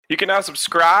You can now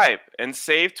subscribe and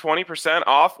save 20%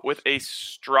 off with a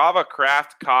Strava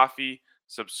Craft Coffee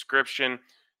subscription.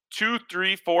 2,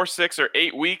 3, 4, 6, or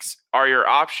 8 weeks are your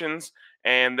options,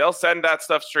 and they'll send that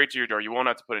stuff straight to your door. You won't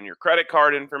have to put in your credit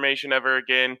card information ever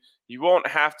again. You won't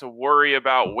have to worry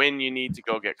about when you need to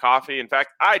go get coffee. In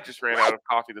fact, I just ran out of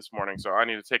coffee this morning, so I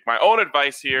need to take my own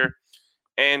advice here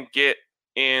and get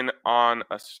in on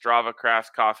a Strava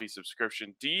Craft Coffee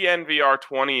subscription.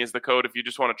 DNVR20 is the code if you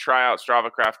just want to try out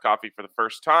Strava Craft Coffee for the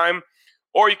first time,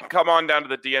 or you can come on down to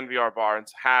the DNVR bar and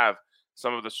have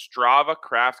some of the Strava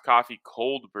Craft Coffee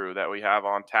cold brew that we have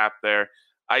on tap there.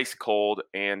 Ice cold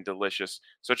and delicious.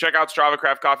 So check out Strava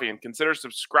Craft Coffee and consider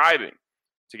subscribing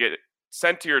to get it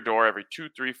sent to your door every 2,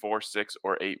 3, 4, 6,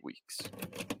 or 8 weeks.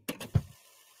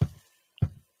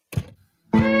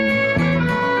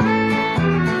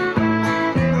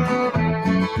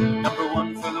 Number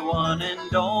one for the one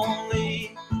and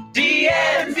only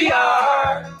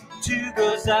DNVR. 2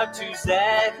 goes out to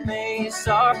Zac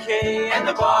Mason, RK, and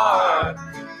the bar.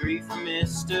 3 for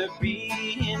Mr. B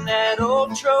in that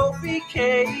old trophy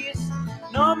case.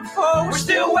 Number 4 we're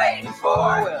still waiting for.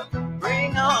 Well,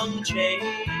 bring on the chase.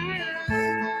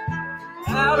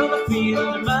 Out on the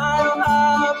field, no matter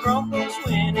how Broncos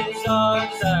win is our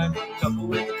desire. Couple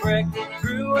with a breakfast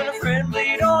crew and a friend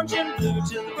bleed orange and blue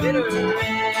till the bitter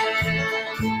end.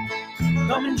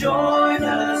 Come and join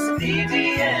us at the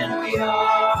DNVR.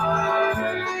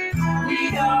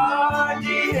 We are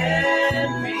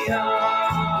DNVR.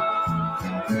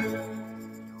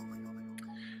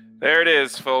 There it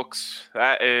is, folks.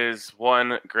 That is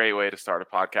one great way to start a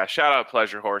podcast. Shout out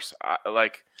Pleasure Horse.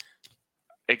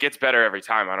 It gets better every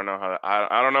time. I don't know how.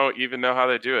 I don't even know how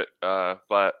they do it.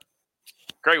 But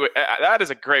great way. That is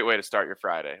a great way to start your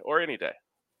Friday or any day.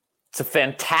 It's a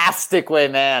fantastic way,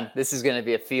 man. This is going to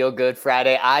be a feel-good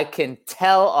Friday. I can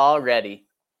tell already.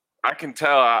 I can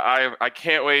tell. I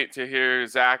can't wait to hear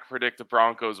Zac predict the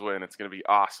Broncos win. It's going to be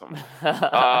awesome.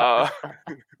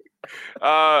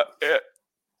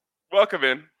 Welcome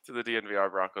in to the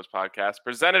DNVR Broncos Podcast,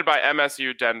 presented by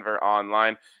MSU Denver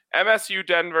Online.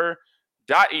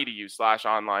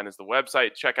 MSUdenver.edu/online is the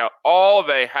website. Check out all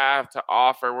they have to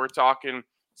offer. We're talking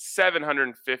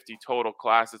 750 total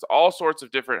classes, all sorts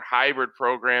of different hybrid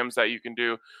programs that you can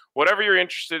do. Whatever you're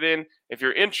interested in, if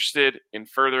you're interested in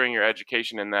furthering your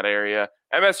education in that area,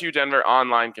 MSU Denver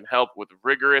Online can help with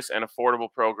rigorous and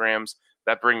affordable programs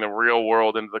that bring the real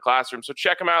world into the classroom. So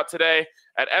check them out today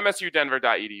at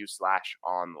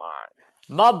msudenver.edu/online.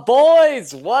 My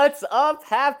boys, what's up?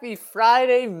 Happy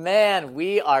Friday, man.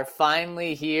 We are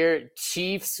finally here.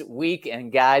 Chiefs week.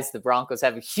 And guys, the Broncos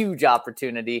have a huge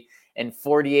opportunity in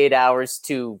 48 hours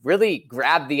to really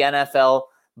grab the NFL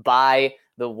grab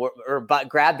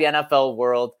the NFL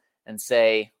world and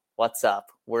say, what's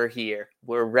up? We're here.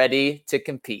 We're ready to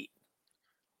compete.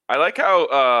 I like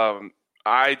how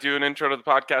I do an intro to the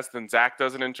podcast and Zac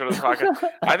does an intro to the podcast.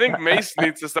 I think Mace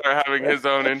needs to start having his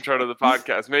own intro to the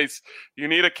podcast. Mace, you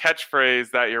need a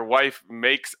catchphrase that your wife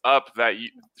makes up that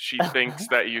she thinks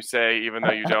that you say, even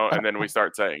though you don't, and then we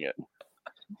start saying it.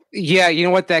 Yeah, you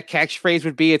know what that catchphrase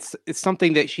would be? It's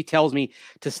something that she tells me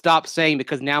to stop saying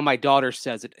because now my daughter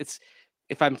says it. It's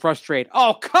if I'm frustrated.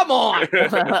 Oh, come on!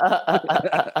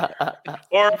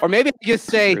 or maybe I just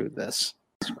say,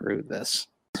 Screw this.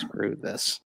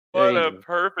 What a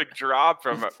perfect drop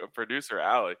from producer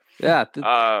Allie. Yeah,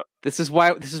 this is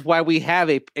why we have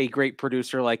a great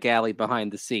producer like Allie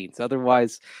behind the scenes.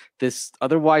 Otherwise this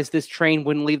train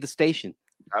wouldn't leave the station.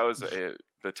 That was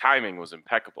the timing was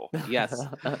impeccable. Yes.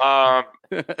 All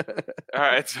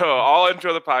right, so I'll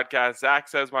intro the podcast. Zac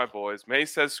says my boys.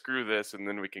 Mace says screw this, and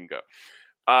then we can go.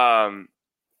 By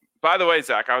the way,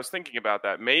 Zac, I was thinking about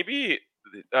that. Maybe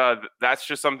that's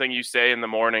just something you say in the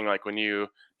morning, like when you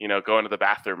go into the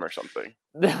bathroom or something.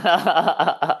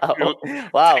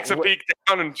 Wow. Takes a peek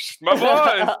down and my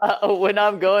boys. When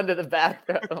I'm going to the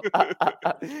bathroom.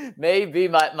 Maybe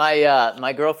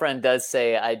my girlfriend does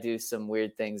say I do some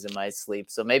weird things in my sleep.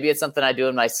 So maybe it's something I do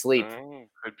in my sleep.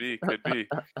 Could be.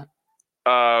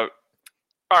 All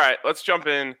right, let's jump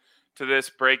in to this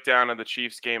breakdown of the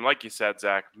Chiefs game. Like you said,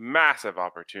 Zac, massive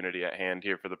opportunity at hand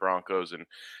here for the Broncos. And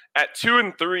at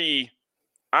 2-3,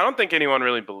 I don't think anyone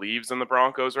really believes in the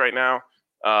Broncos right now,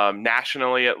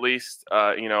 nationally at least.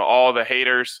 All the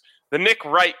haters, the Nick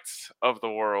Wrights of the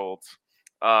world,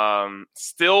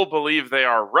 still believe they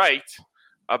are right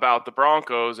about the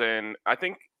Broncos. And I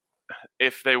think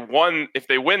if they win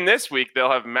this week,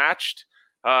 they'll have matched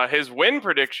his win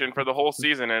prediction for the whole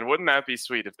season. And wouldn't that be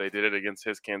sweet if they did it against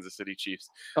his Kansas City Chiefs?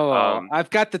 I've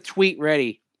got the tweet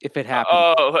ready if it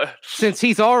happens. Since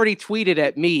he's already tweeted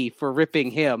at me for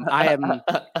ripping him,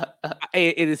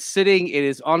 It is sitting. It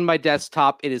is on my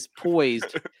desktop. It is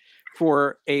poised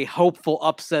for a hopeful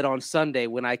upset on Sunday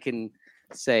when I can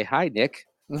say, hi, Nick.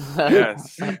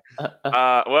 Yes.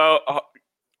 Well,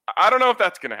 I don't know if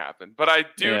that's going to happen, but I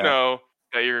do know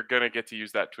that you're going to get to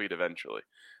use that tweet eventually.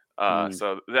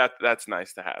 So that's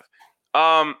nice to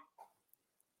have.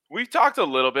 We've talked a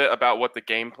little bit about what the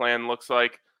game plan looks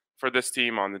like for this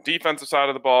team on the defensive side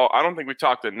of the ball. I don't think we've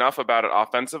talked enough about it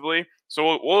offensively.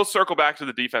 So we'll circle back to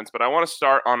the defense, but I want to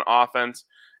start on offense.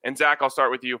 And Zach, I'll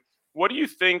start with you. What do you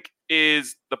think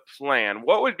is the plan?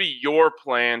 What would be your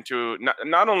plan to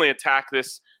not only attack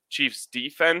this Chiefs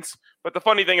defense, but the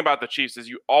funny thing about the Chiefs is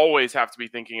you always have to be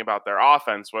thinking about their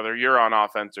offense, whether you're on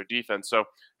offense or defense. So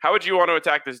how would you want to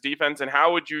attack this defense, and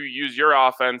how would you use your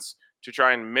offense to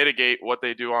try and mitigate what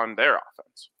they do on their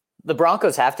offense? The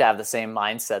Broncos have to have the same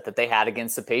mindset that they had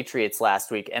against the Patriots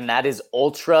last week, and that is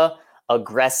ultra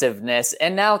aggressiveness.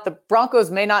 And now the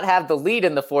Broncos may not have the lead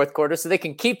in the fourth quarter, so they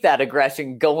can keep that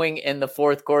aggression going in the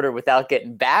fourth quarter without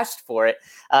getting bashed for it.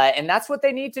 And that's what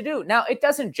they need to do. Now, it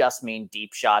doesn't just mean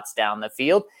deep shots down the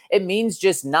field. It means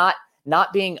just not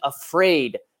being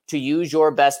afraid to use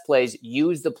your best plays,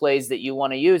 use the plays that you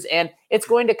want to use. And it's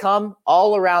going to come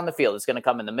all around the field. It's going to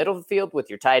come in the middle of the field with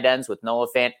your tight ends, with Noah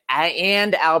Fant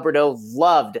and Alberto.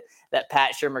 Loved that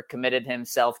Pat Shurmur committed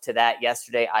himself to that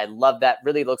yesterday. I love that.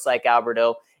 Really looks like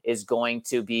Alberto is going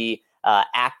to be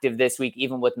active this week,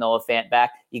 even with Noah Fant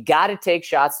back. You got to take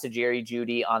shots to Jerry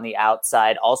Jeudy on the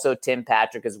outside. Also Tim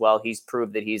Patrick as well. He's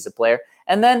proved that he's a player.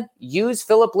 And then use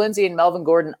Phillip Lindsay and Melvin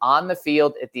Gordon on the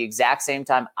field at the exact same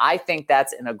time. I think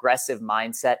that's an aggressive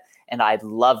mindset, and I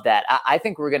love that. I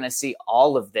think we're going to see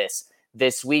all of this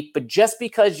week. But just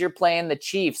because you're playing the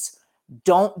Chiefs,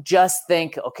 don't just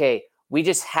think, okay, we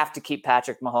just have to keep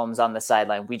Patrick Mahomes on the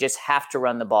sideline. We just have to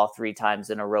run the ball 3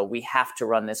 times in a row. We have to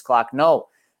run this clock. No,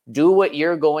 do what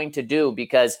you're going to do,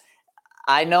 because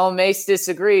I know Mace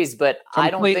disagrees, but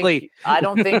completely. I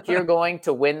don't think you're going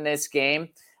to win this game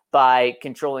by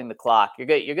controlling the clock. You're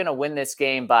going to win this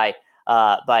game by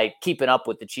keeping up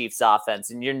with the Chiefs offense,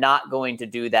 and you're not going to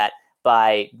do that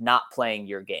by not playing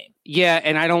your game. Yeah,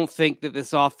 and I don't think that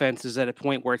this offense is at a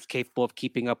point where it's capable of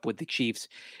keeping up with the Chiefs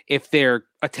if they're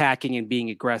attacking and being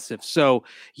aggressive. So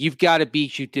you've got to be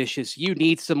judicious. You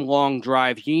need some long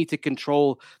drives. You need to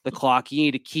control the clock. You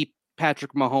need to keep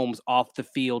Patrick Mahomes off the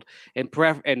field, and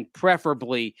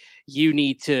preferably you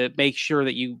need to make sure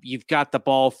that you've got the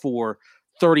ball for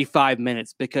 35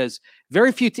 minutes, because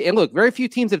very few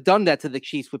teams have done that to the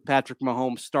Chiefs with Patrick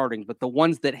Mahomes starting, but the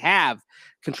ones that have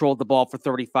controlled the ball for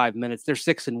 35 minutes, they're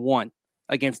 6-1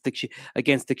 against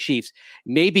the Chiefs.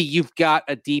 Maybe you've got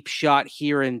a deep shot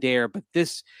here and there, but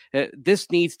this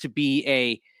needs to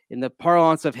be in the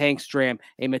parlance of Hank Stram,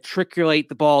 a matriculate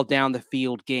the ball down the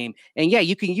field game. And yeah,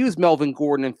 you can use Melvin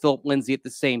Gordon and Phillip Lindsay at the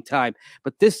same time.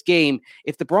 But this game,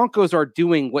 if the Broncos are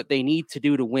doing what they need to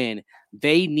do to win,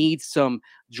 they need some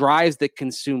drives that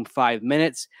consume 5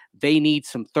 minutes. They need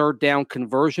some third down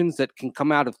conversions that can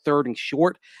come out of third and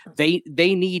short. They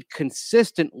need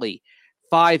consistently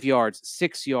 5 yards,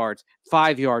 6 yards,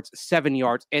 5 yards, 7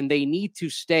 yards, and they need to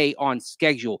stay on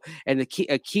schedule. And a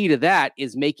key to that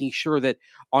is making sure that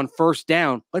on first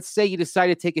down, let's say you decide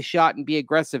to take a shot and be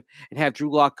aggressive and have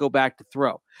Drew Lock go back to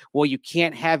throw. Well, you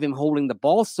can't have him holding the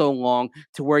ball so long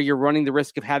to where you're running the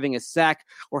risk of having a sack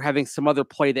or having some other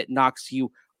play that knocks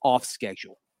you off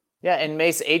schedule. Yeah, and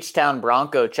Mace H-Town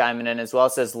Bronco chiming in as well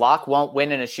says Lock won't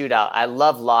win in a shootout. I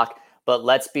love Lock, but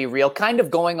let's be real. Kind of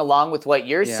going along with what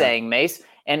you're saying, Mace.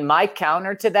 And my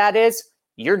counter to that is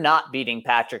you're not beating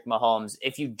Patrick Mahomes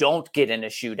if you don't get in a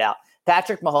shootout.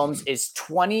 Patrick Mahomes is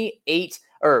 28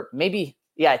 and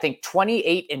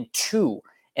 2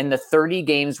 in the 30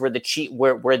 games where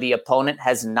the opponent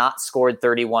has not scored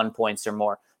 31 points or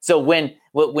more. So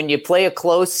when you play a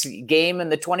close game in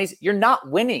the 20s, you're not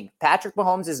winning. Patrick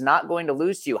Mahomes is not going to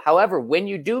lose to you. However, when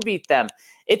you do beat them,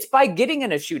 it's by getting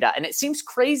in a shootout. And it seems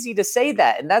crazy to say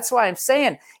that. And that's why I'm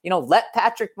saying, let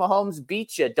Patrick Mahomes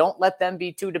beat you. Don't let them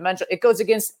be two-dimensional. It goes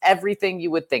against everything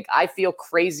you would think. I feel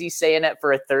crazy saying it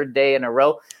for a third day in a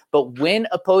row. But when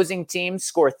opposing teams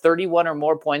score 31 or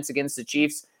more points against the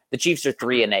Chiefs are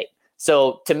 3-8.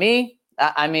 So to me,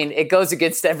 it goes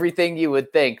against everything you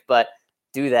would think, but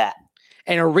do that.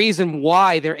 And a reason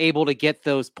why they're able to get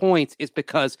those points is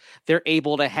because they're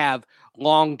able to have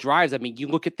long drives. I mean, you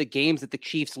look at the games that the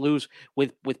Chiefs lose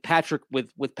with Patrick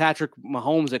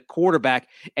Mahomes at quarterback,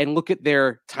 and look at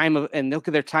their time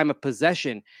of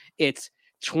possession. It's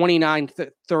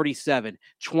 29-37,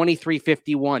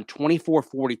 23-51,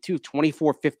 24-42,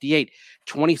 24-58,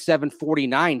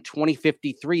 27-49,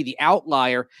 20-53. The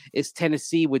outlier is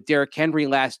Tennessee with Derrick Henry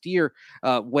last year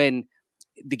when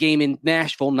the game in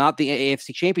Nashville, not the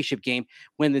AFC Championship game,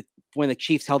 when the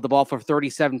Chiefs held the ball for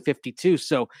 37-52.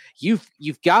 So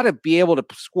you've got to be able to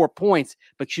score points,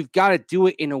 but you've got to do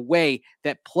it in a way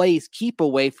that plays keep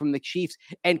away from the Chiefs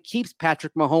and keeps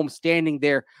Patrick Mahomes standing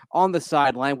there on the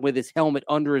sideline with his helmet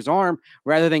under his arm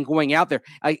rather than going out there.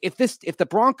 If the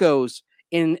Broncos,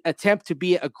 in an attempt to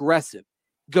be aggressive,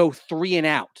 go 3 and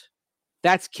out,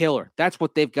 that's killer. That's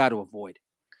what they've got to avoid.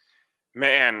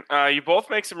 Man, you both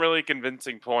make some really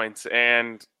convincing points,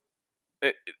 and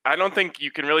I don't think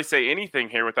you can really say anything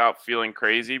here without feeling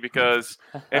crazy, because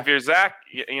if you're Zach,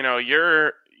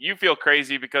 you feel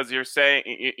crazy because you're saying,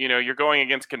 you're going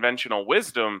against conventional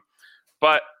wisdom,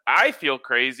 but I feel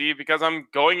crazy because I'm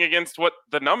going against what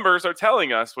the numbers are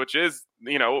telling us, which is,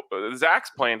 Zach's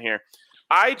plan here.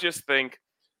 I just think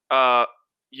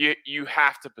you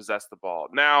have to possess the ball.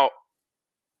 Now,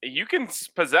 you can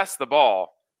possess the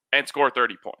ball and score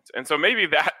 30 points. And so maybe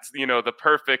that's, the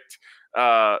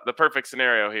perfect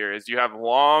scenario here is you have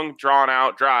long,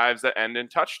 drawn-out drives that end in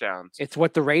touchdowns. It's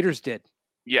what the Raiders did.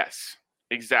 Yes,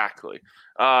 exactly.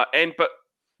 But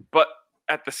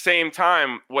at the same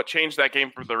time, what changed that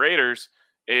game for the Raiders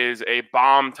is a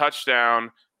bomb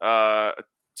touchdown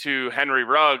to Henry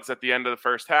Ruggs at the end of the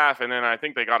first half, and then I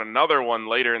think they got another one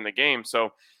later in the game.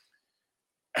 So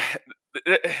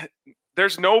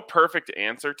there's no perfect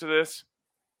answer to this.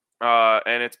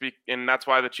 And that's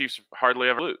why the Chiefs hardly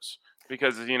ever lose,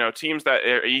 because teams that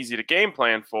are easy to game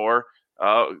plan for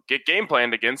get game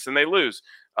planned against and they lose.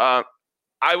 I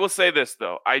will say this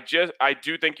though, I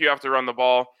do think you have to run the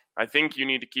ball. I think you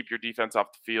need to keep your defense off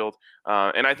the field,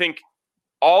 and I think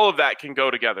all of that can go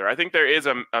together. I think there is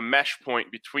a mesh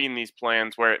point between these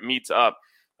plans where it meets up.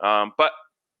 But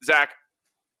Zach,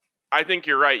 I think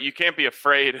you're right. You can't be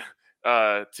afraid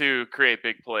to create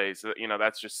big plays.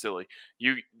 That's just silly.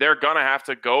 They're going to have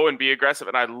to go and be aggressive.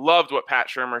 And I loved what Pat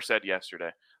Shurmur said yesterday.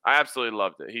 I absolutely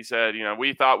loved it. He said,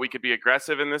 we thought we could be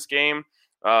aggressive in this game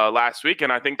last week,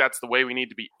 and I think that's the way we need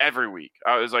to be every week.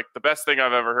 I was like, the best thing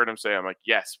I've ever heard him say. I'm like,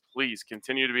 yes, please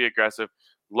continue to be aggressive.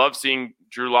 Love seeing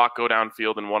Drew Lock go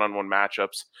downfield in one-on-one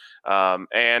matchups.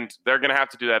 And they're going to have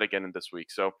to do that again in this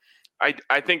week. So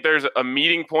I think there's a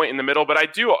meeting point in the middle, but I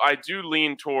do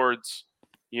lean towards,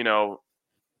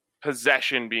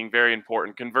 possession being very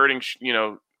important, converting,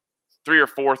 3 or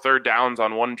 4 third downs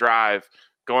on one drive,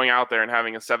 going out there and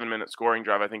having a 7-minute scoring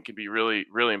drive, I think could be really,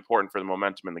 really important for the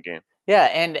momentum in the game. Yeah,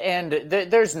 and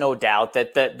there's no doubt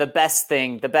that the best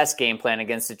game plan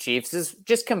against the Chiefs is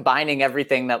just combining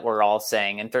everything that we're all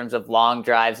saying in terms of long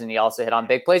drives, and you also hit on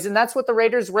big plays, and that's what the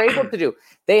Raiders were able to do.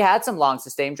 They had some long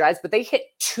sustained drives, but they hit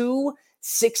 2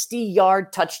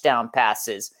 60-yard touchdown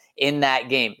passes in that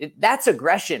game. That's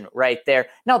aggression right there.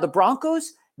 Now, the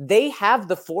Broncos, they have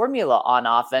the formula on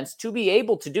offense to be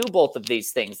able to do both of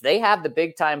these things. They have the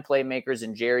big-time playmakers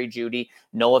in Jerry Jeudy,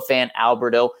 Noah Fant,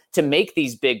 Alberto to make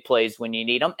these big plays when you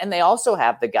need them. And they also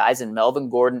have the guys in Melvin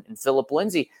Gordon and Phillip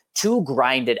Lindsay to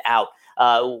grind it out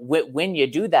when you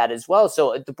do that as well.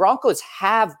 So the Broncos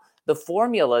have the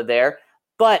formula there.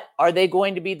 But are they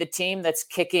going to be the team that's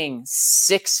kicking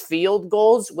 6 field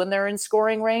goals when they're in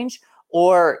scoring range?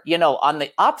 Or, on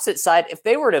the opposite side, if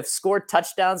they were to have scored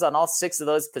touchdowns on all 6 of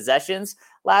those possessions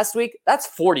last week, that's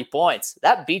 40 points.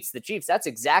 That beats the Chiefs. That's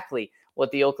exactly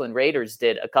what the Oakland Raiders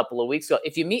did a couple of weeks ago.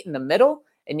 If you meet in the middle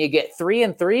and you get 3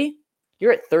 and 3,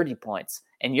 you're at 30 points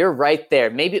and you're right there.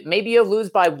 Maybe you'll lose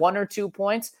by 1 or 2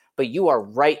 points, but you are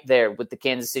right there with the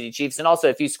Kansas City Chiefs. And also,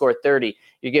 if you score 30,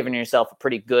 you're giving yourself a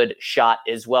pretty good shot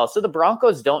as well. So the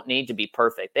Broncos don't need to be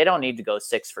perfect. They don't need to go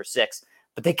 6 for 6.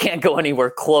 But they can't go anywhere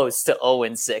close to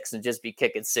 0-6 and just be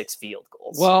kicking 6 field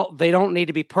goals. Well, they don't need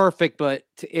to be perfect, but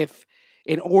if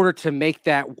in order to make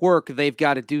that work, they've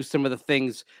got to do some of the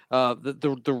things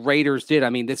the Raiders did. I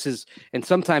mean, and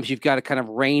sometimes you've got to kind of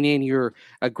rein in your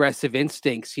aggressive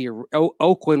instincts here.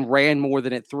 Oakland ran more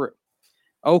than it threw.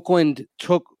 Oakland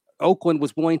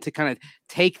was willing to kind of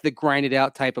take the grinded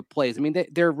out type of plays. I mean,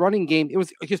 their running game, it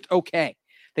was just okay.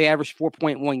 They averaged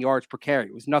 4.1 yards per carry.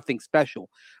 It was nothing special.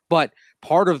 But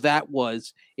part of that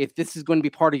was, if this is going to be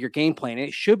part of your game plan, and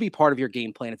it should be part of your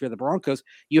game plan if you're the Broncos,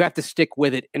 you have to stick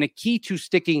with it. And a key to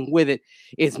sticking with it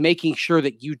is making sure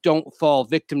that you don't fall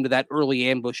victim to that early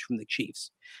ambush from the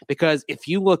Chiefs. Because if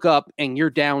you look up and you're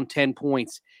down 10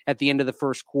 points at the end of the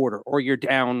first quarter, or you're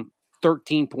down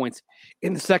 13 points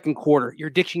in the second quarter, you're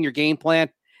ditching your game plan,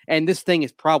 and this thing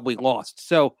is probably lost.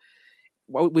 So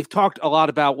we've talked a lot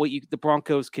about what the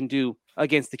Broncos can do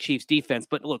against the Chiefs defense,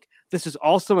 but look, this is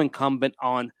also incumbent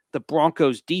on the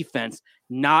Broncos defense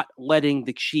not letting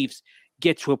the Chiefs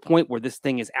get to a point where this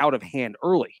thing is out of hand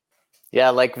early. Yeah,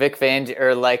 like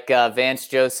Vance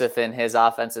Joseph and his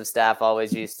offensive staff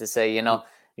always used to say,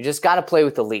 you just got to play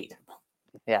with the lead.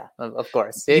 Yeah, of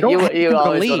course. You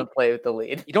always want to play with the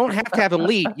lead. You don't have to have a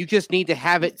lead. You just need to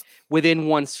have it within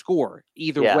one score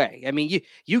either way. I mean,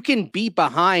 you can be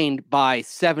behind by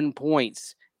 7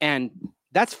 points, and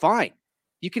that's fine.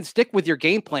 You can stick with your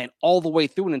game plan all the way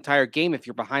through an entire game if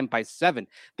you're behind by 7,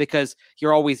 because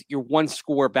you're one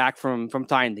score back from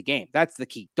tying the game. That's the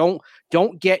key. Don't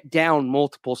get down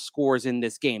multiple scores in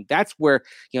this game. That's where,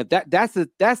 that's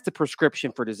the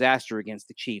prescription for disaster against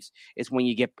the Chiefs is when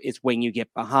you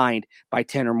get behind by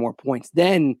 10 or more points.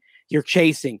 Then you're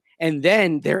chasing, and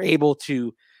then they're able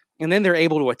to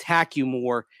attack you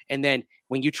more, and then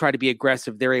when you try to be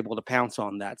aggressive, they're able to pounce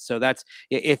on that. So that's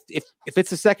if it's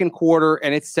the second quarter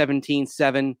and it's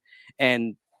 17-7,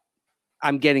 and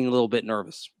I'm getting a little bit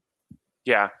nervous.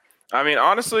 Yeah. I mean,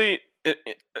 honestly,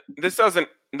 this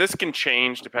can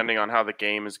change depending on how the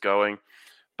game is going.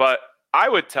 But I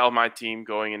would tell my team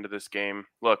going into this game,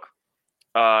 look,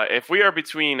 if we are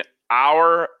between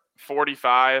our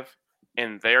 45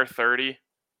 and their 30,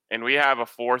 and we have a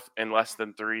fourth and less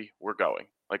than 3, we're going.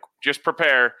 Like, just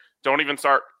prepare. Don't even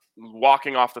start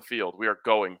walking off the field. We are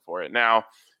going for it. Now,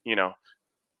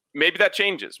 maybe that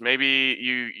changes. Maybe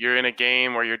you're in a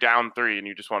game where you're down 3 and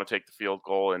you just want to take the field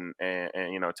goal and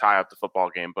tie up the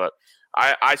football game. But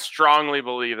I strongly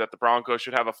believe that the Broncos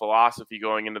should have a philosophy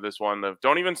going into this one of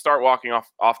don't even start walking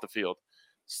off the field.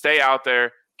 Stay out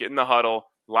there, get in the huddle,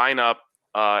 line up,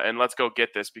 and let's go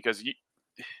get this, because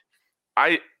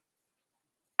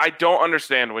I don't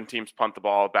understand when teams punt the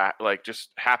ball back, like just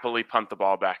happily punt the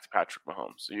ball back to Patrick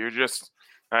Mahomes. So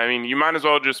you might as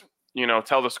well just,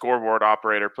 tell the scoreboard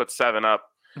operator, put 7 up.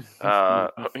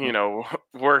 We're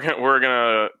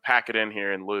gonna pack it in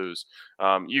here and lose.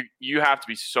 You have to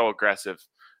be so aggressive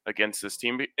against this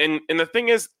team. And the thing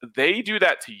is, they do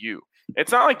that to you.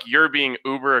 It's not like you're being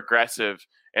uber aggressive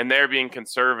and they're being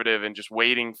conservative and just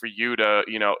waiting for you to,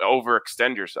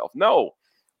 overextend yourself. No.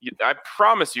 I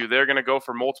promise you they're going to go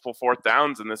for multiple 4th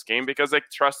downs in this game because they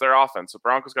trust their offense. So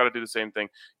Broncos got to do the same thing.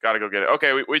 Got to go get it.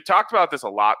 Okay, we talked about this a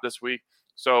lot this week,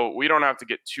 so we don't have to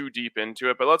get too deep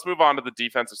into it. But let's move on to the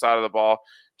defensive side of the ball.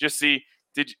 Just see,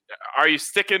 are you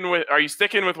sticking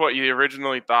with what you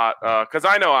originally thought? Because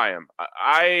I know I am.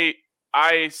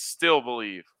 I still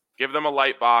believe. Give them a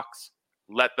light box.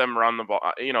 Let them run the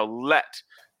ball.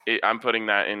 I'm putting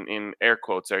that in air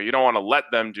quotes there. You don't want to let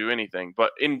them do anything, but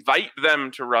invite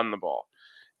them to run the ball.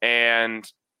 And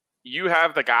you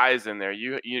have the guys in there.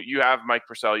 You have Mike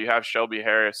Purcell. You have Shelby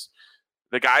Harris.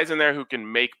 The guys in there who can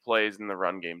make plays in the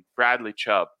run game. Bradley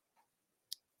Chubb.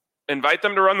 Invite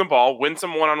them to run the ball, win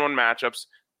some one-on-one matchups,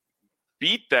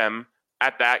 beat them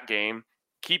at that game,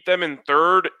 keep them in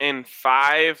 3rd and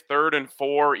 5, 3rd and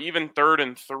 4, even 3rd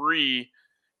and 3,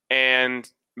 and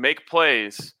make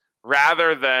plays.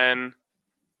 Rather than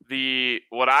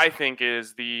what I think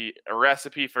is the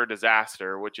recipe for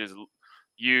disaster, which is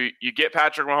you get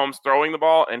Patrick Mahomes throwing the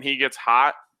ball and he gets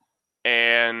hot,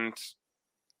 and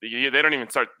they don't even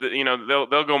start. They'll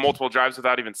go multiple drives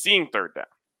without even seeing 3rd down.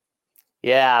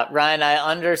 Yeah, Ryan, I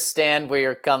understand where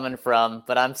you're coming from,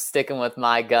 but I'm sticking with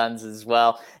my guns as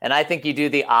well. And I think you do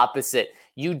the opposite.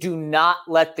 You do not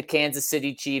let the Kansas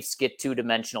City Chiefs get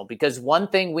 2-dimensional, because one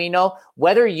thing we know,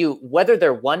 whether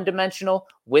they're 1-dimensional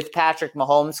with Patrick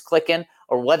Mahomes clicking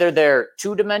or whether they're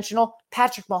 2-dimensional,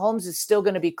 Patrick Mahomes is still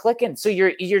going to be clicking. So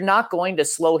you're not going to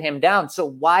slow him down. So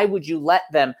why would you let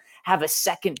them have a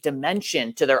second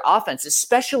dimension to their offense,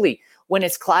 especially when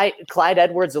it's Clyde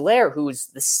Edwards-Helaire, who's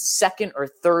the 2nd or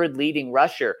 3rd leading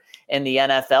rusher in the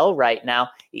NFL right now?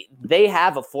 They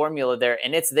have a formula there,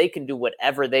 and they can do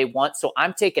whatever they want. So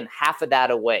I'm taking half of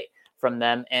that away from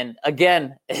them. And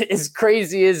again, as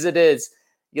crazy as it is,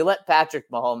 you let Patrick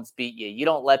Mahomes beat you. You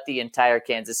don't let the entire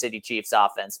Kansas City Chiefs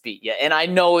offense beat you. And I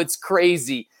know it's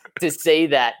crazy to say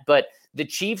that, but the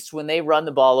Chiefs, when they run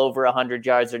the ball over 100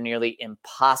 yards, are nearly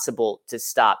impossible to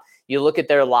stop. You look at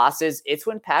their losses, it's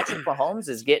when Patrick Mahomes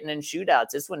is getting in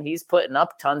shootouts. It's when he's putting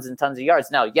up tons and tons of yards.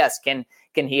 Now, yes, can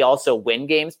he also win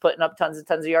games putting up tons and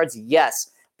tons of yards?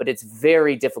 Yes, but it's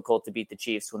very difficult to beat the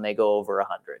Chiefs when they go over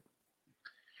 100.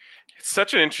 It's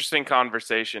such an interesting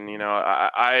conversation.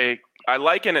 I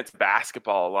liken it to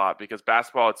basketball a lot, because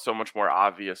basketball, it's so much more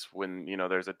obvious when,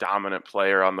 there's a dominant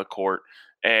player on the court.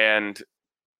 And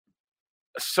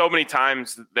so many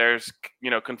times there's,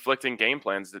 conflicting game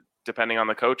plans that, depending on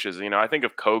the coaches. I think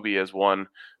of Kobe as one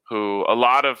who a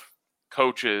lot of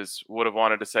coaches would have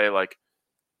wanted to say, like,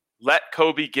 let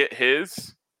Kobe get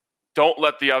his don't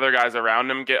let the other guys around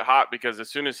him get hot, because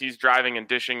as soon as he's driving and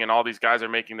dishing and all these guys are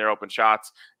making their open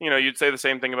shots, you'd say the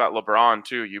same thing about LeBron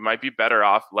too. You might be better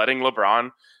off letting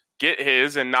LeBron get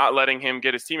his and not letting him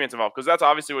get his teammates involved, because that's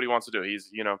obviously what he wants to do.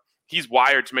 He's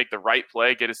wired to make the right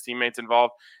play, get his teammates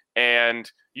involved, and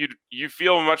you'd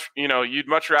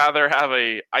much rather have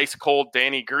a ice cold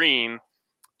Danny Green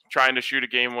trying to shoot a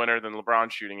game winner than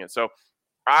LeBron shooting it. So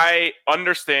I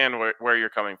understand where you're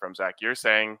coming from, Zach. You're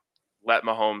saying let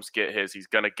Mahomes get his. He's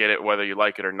going to get it whether you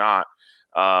like it or not.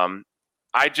 I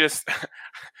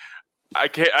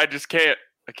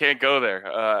can't go there.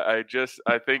 I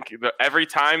think that every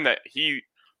time that he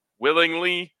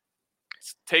willingly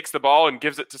takes the ball and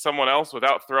gives it to someone else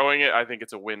without throwing it, I think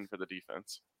it's a win for the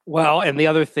defense. Well, and the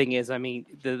other thing is, I mean,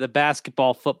 the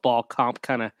basketball football comp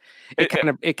kind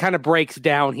of breaks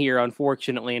down here,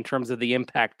 unfortunately, in terms of the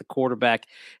impact the quarterback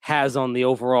has on the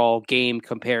overall game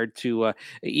compared to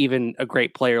even a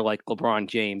great player like LeBron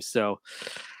James. So,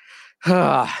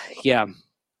 yeah.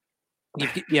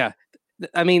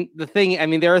 I mean,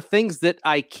 there are things that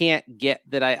I can't get,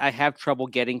 that I have trouble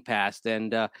getting past,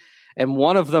 and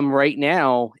one of them right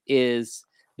now is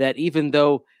that even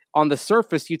though on the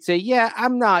surface you'd say, yeah,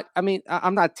 I'm not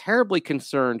terribly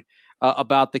concerned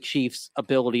about the Chiefs'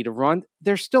 ability to run,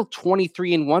 they're still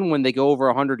 23-1 when they go over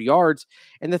 100 yards.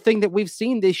 And the thing that we've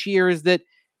seen this year is that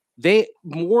they,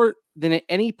 more than at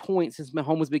any point since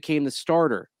Mahomes became the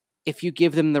starter, if you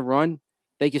give them the run,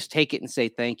 they just take it and say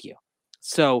thank you.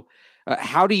 So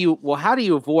how do you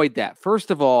avoid that? First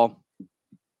of all,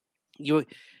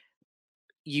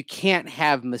 you can't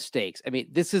have mistakes. I mean,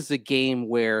 this is a game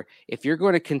where if you're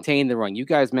going to contain the run, you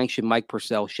guys mentioned Mike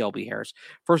Purcell, Shelby Harris.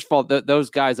 First of all,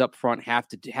 those guys up front have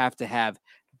to have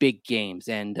big games.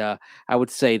 And I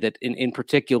would say that in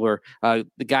particular, the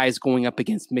guys going up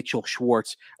against Mitchell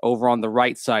Schwartz over on the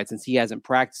right side, since he hasn't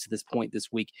practiced at this point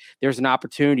this week, there's an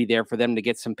opportunity there for them to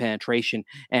get some penetration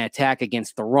and attack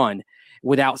against the run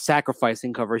without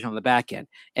sacrificing coverage on the back end.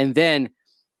 And then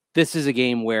this is a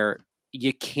game where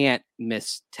you can't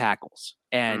miss tackles,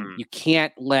 and you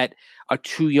can't let a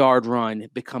 2-yard run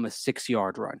become a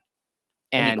 6-yard run.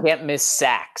 And you can't miss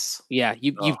sacks. Yeah.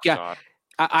 You've got, God.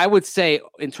 I would say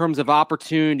in terms of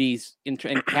opportunities and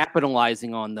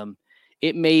capitalizing on them,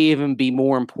 it may even be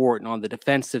more important on the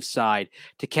defensive side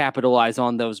to capitalize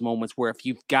on those moments where if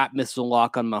you've got missile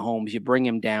lock on Mahomes, you bring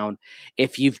him down.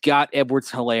 If you've got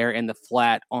Edwards-Helaire in the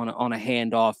flat on a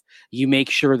handoff, you make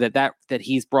sure that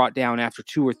he's brought down after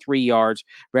 2 or 3 yards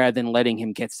rather than letting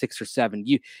him get 6 or 7.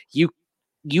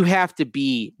 You have to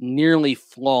be nearly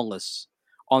flawless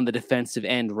on the defensive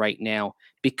end right now,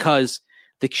 because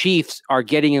the Chiefs are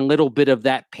getting a little bit of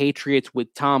that Patriots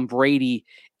with Tom Brady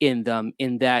in them,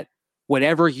 in that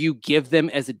whatever you give them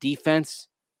as a defense,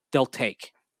 they'll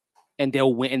take, and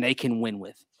they'll win, and they can win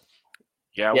with.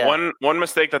 Yeah. One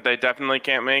mistake that they definitely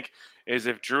can't make is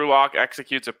if Drew Lock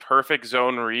executes a perfect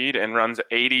zone read and runs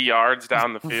 80 yards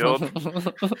down the field,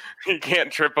 he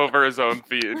can't trip over his own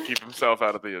feet and keep himself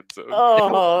out of the end zone.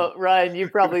 Oh, Ryan, you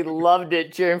probably loved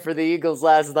it cheering for the Eagles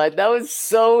last night. That was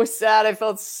so sad. I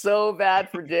felt so bad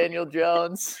for Daniel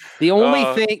Jones. The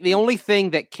only thing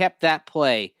that kept that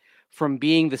play from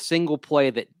being the single play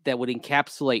that would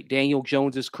encapsulate Daniel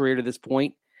Jones's career to this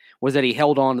point was that he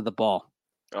held on to the ball.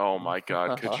 Oh my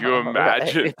God. Could you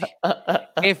imagine?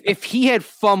 If he had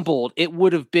fumbled, it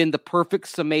would have been the perfect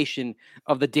summation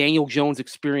of the Daniel Jones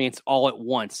experience all at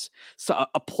once. So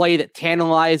a play that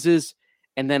tantalizes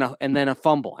and then a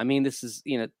fumble. I mean, this is,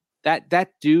 that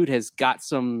dude has got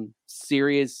some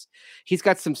serious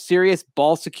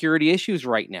ball security issues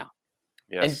right now.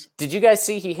 Yes. And did you guys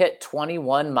see he hit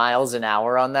 21 miles an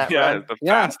hour on that run? The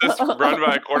fastest run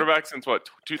by a quarterback since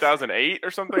 2008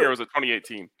 or something, or was it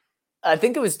 2018? I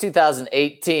think it was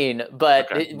 2018, but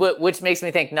okay. Which makes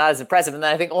me think not as impressive. And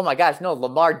then I think, oh my gosh, no,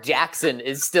 Lamar Jackson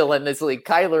is still in this league.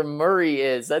 Kyler Murray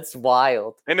is. That's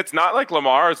wild. And it's not like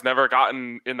Lamar has never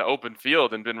gotten in the open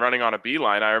field and been running on a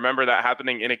beeline. I remember that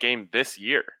happening in a game this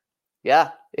year.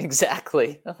 Yeah,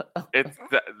 exactly.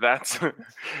 That's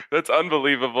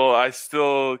unbelievable. I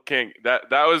still can't.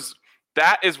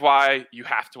 That is why you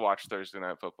have to watch Thursday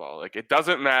Night Football. Like, it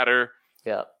doesn't matter.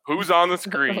 Yeah. Who's on the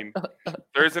screen?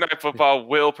 Thursday Night Football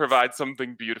will provide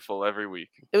something beautiful every week.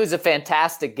 It was a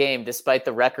fantastic game, despite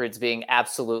the records being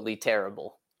absolutely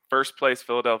terrible. First place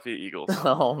Philadelphia Eagles.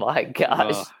 Oh my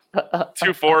gosh.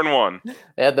 2-4-1.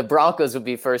 Yeah, the Broncos would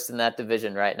be first in that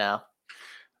division right now.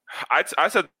 I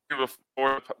said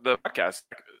before the podcast,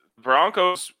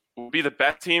 Broncos will be the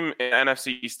best team in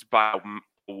NFC East by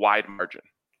a wide margin.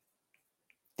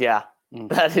 Yeah,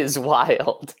 that is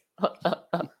wild.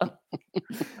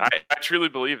 I truly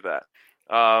believe that.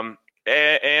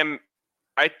 And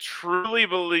I truly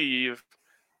believe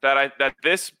that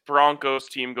this Broncos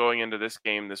team going into this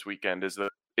game this weekend is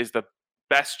the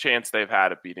best chance they've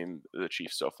had at beating the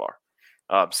Chiefs so far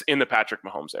in the Patrick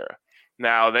Mahomes era.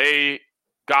 Now, they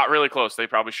got really close. They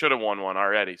probably should have won one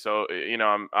already. So,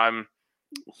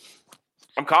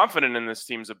 I'm confident in this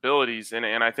team's abilities, and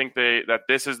I think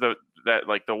this is the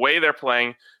way they're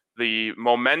playing, the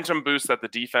momentum boost that the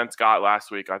defense got last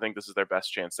week. I think this is their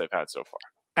best chance they've had so far.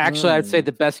 Actually, I'd say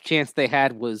the best chance they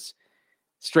had was,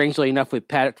 strangely enough, with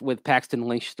Paxton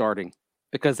Lynch starting,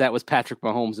 because that was Patrick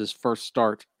Mahomes' first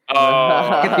start.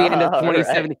 At the end of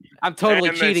 2017. Right. I'm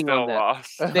totally cheating on that.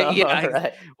 Lost.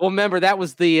 Right. Well, remember, that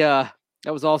was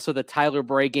also the Tyler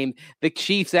Bray game. The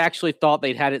Chiefs actually thought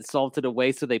they'd had it salted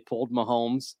away, so they pulled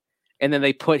Mahomes, and then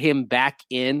they put him back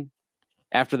in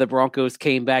after the Broncos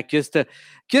came back, just to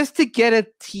get a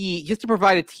tease, just to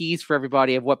provide a tease for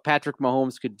everybody of what Patrick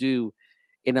Mahomes could do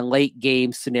in a late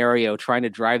game scenario, trying to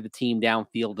drive the team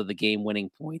downfield to the game-winning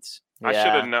points.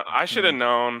 Yeah. I should have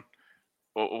known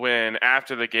when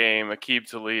after the game, Aqib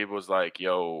Talib was like,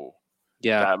 "Yo,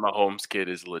 that Mahomes kid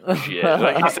is legit."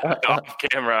 Like, he said off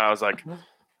camera, I was like,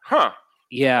 "Huh."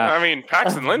 Yeah. I mean,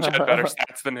 Paxton Lynch had better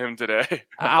stats than him today.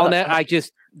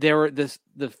 The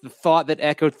thought that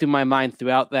echoed through my mind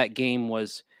throughout that game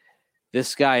was,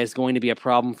 this guy is going to be a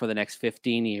problem for the next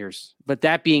 15 years. But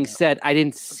that being said, I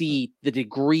didn't see the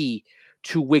degree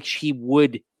to which he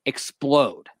would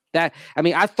explode. I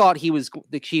thought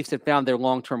the Chiefs had found their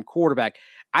long-term quarterback.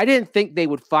 I didn't think they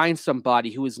would find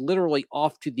somebody who was literally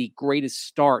off to the greatest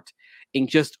start in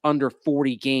just under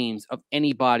 40 games of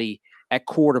anybody at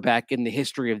quarterback in the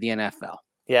history of the NFL.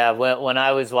 Yeah, when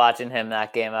I was watching him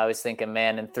that game, I was thinking,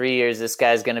 man, in 3 years, this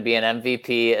guy's going to be an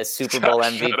MVP, a Super Bowl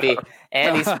MVP,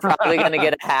 and he's probably going to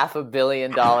get a $500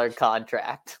 million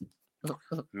contract.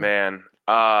 Man,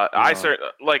 I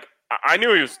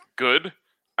knew he was good.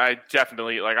 I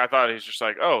thought he's just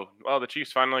like, oh, well, the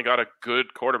Chiefs finally got a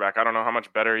good quarterback. I don't know how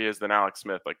much better he is than Alex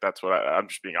Smith. Like, that's what I'm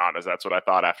just being honest. That's what I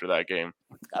thought after that game.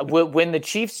 When the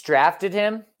Chiefs drafted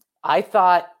him, I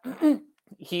thought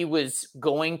he was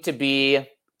going to be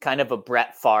kind of a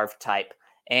Brett Favre type.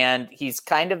 And he's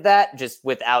kind of that, just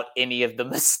without any of the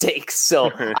mistakes.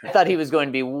 So I thought he was going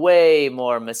to be way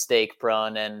more mistake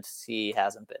prone, and he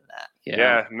hasn't been that.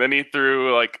 Yeah. And then he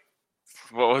threw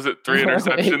what was it, 3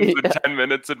 interceptions in 10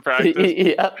 minutes in practice?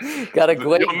 Yeah, got a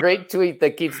great tweet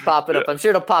that keeps popping up. I'm sure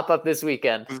it'll pop up this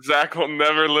weekend. Zach will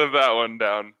never live that one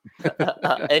down.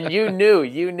 And you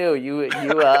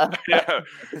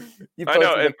posted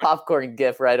the popcorn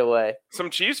gif right away. Some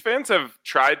Chiefs fans have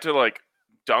tried to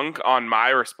dunk on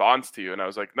my response to you, and I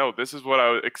was like, no, this is what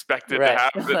I expected to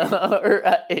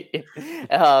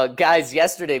happen. Guys,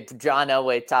 yesterday John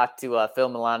Elway talked to Phil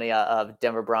Melania of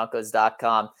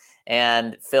DenverBroncos.com.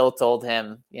 And Phil told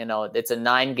him, it's a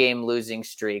 9-game losing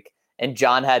streak. And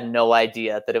John had no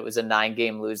idea that it was a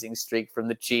 9-game losing streak from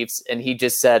the Chiefs. And he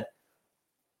just said,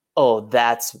 oh,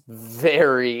 that's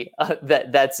very,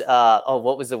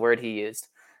 what was the word he used?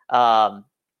 I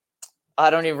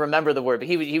don't even remember the word, but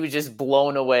he was just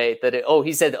blown away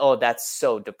he said, oh, that's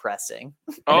so depressing.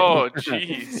 Oh,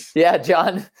 jeez. Yeah,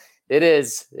 John, it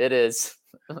is.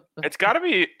 It's got to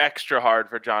be extra hard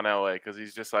for John Elway, because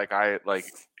he's just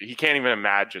he can't even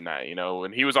imagine that,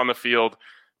 when he was on the field,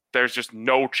 there's just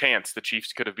no chance the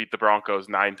Chiefs could have beat the Broncos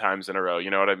 9 times in a row. You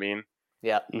know what I mean?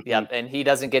 Yep. Mm-hmm. Yep. And he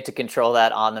doesn't get to control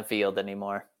that on the field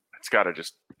anymore. I'm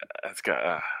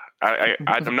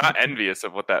not envious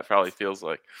of what that probably feels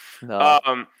like.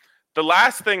 No. The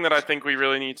last thing that I think we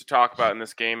really need to talk about in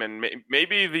this game, and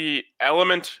maybe the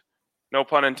element, no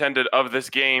pun intended, of this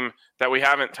game that we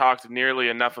haven't talked nearly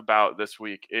enough about this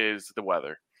week, is the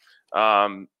weather.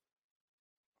 It's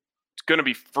going to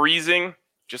be freezing,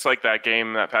 just like that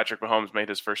game that Patrick Mahomes made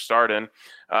his first start in.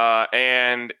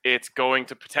 And it's going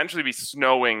to potentially be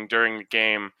snowing during the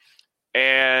game.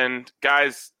 And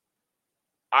guys,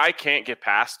 I can't get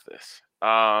past this.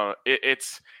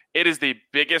 It is the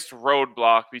biggest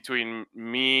roadblock between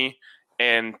me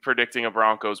and predicting a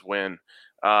Broncos win.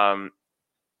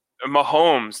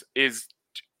 Mahomes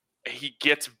he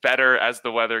gets better as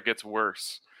the weather gets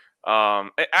worse.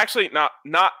 Actually,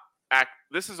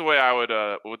 this is the way I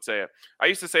would say it. I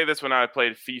used to say this when I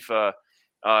played FIFA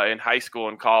in high school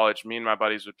and college. Me and my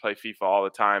buddies would play FIFA all the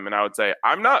time, and I would say,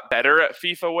 I'm not better at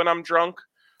FIFA when I'm drunk,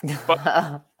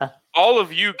 but all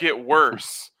of you get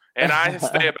worse, and I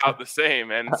stay about the same.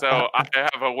 And so I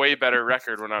have a way better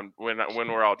record when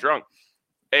we're all drunk.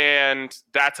 And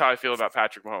that's how I feel about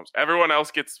Patrick Mahomes. Everyone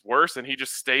else gets worse, and he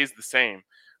just stays the same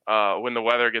when the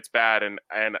weather gets bad. And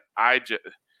I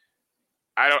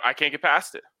can't get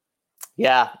past it.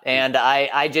 Yeah, and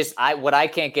what I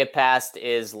can't get past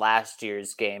is last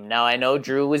year's game. Now I know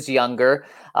Drew was younger,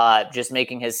 just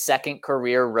making his second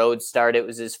career road start. It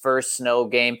was his first snow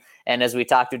game, and as we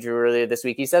talked to Drew earlier this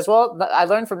week, he says, "Well, I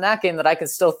learned from that game that I can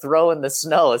still throw in the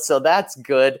snow, so that's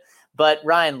good." But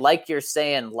Ryan, like you're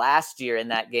saying, last year in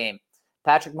that game,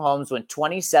 Patrick Mahomes went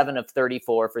 27 of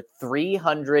 34 for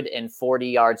 340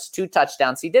 yards, 2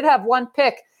 touchdowns. He did have 1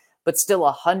 pick, but still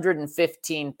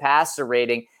 115 passer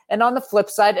rating. And on the flip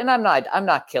side, and I'm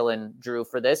not killing Drew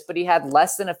for this, but he had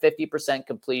less than a 50%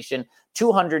 completion,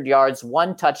 200 yards,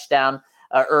 1 touchdown,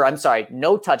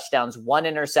 no touchdowns, 1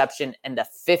 interception, and a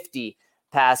 50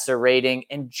 passer rating.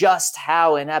 And just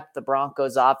how inept the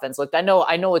Broncos offense looked. I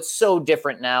know it's so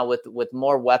different now with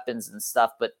more weapons and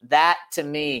stuff, but that to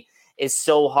me is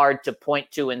so hard to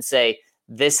point to and say,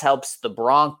 this helps the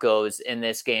Broncos in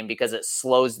this game because it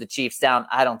slows the Chiefs down.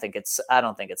 I don't think it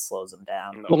slows them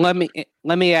down. Well,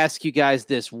 let me ask you guys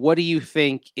this. What do you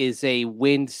think is a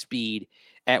wind speed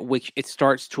at which it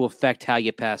starts to affect how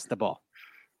you pass the ball?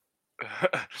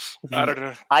 I don't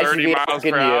know, 30 miles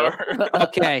per hour.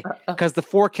 Okay, because the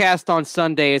forecast on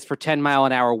Sunday is for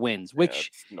 10-mile-an-hour winds,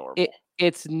 which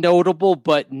it's notable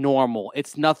but normal.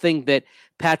 It's nothing that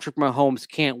Patrick Mahomes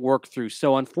can't work through.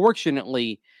 So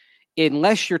unfortunately,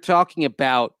 unless you're talking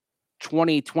about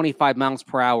 20, 25 miles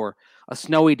per hour, a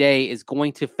snowy day is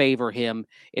going to favor him.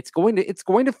 It's going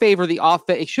to favor the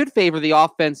offense. It should favor the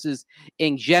offenses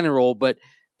in general, but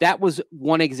that was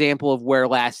one example of where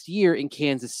last year in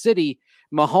Kansas City,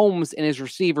 Mahomes and his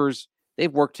receivers,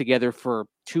 they've worked together for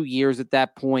 2 years at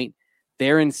that point.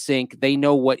 They're in sync. They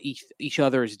know what each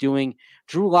other is doing.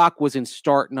 Drew Lock was in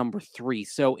start number 3.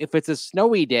 So if it's a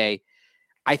snowy day,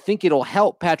 I think it'll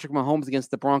help Patrick Mahomes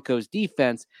against the Broncos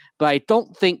defense, but I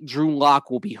don't think Drew Lock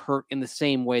will be hurt in the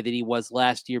same way that he was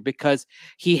last year because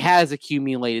he has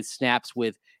accumulated snaps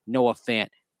with Noah Fant,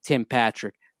 Tim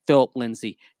Patrick, Philip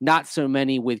Lindsay. Not so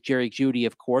many with Jerry Jeudy,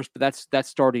 of course, but that's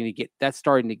starting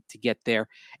to get there.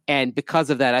 And because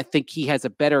of that, I think he has a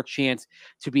better chance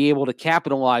to be able to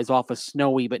capitalize off a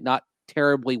snowy but not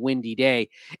terribly windy day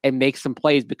and make some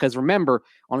plays. Because remember,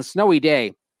 on a snowy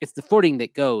day, it's the footing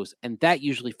that goes, and that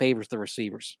usually favors the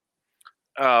receivers.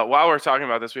 While we're talking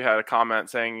about this, we had a comment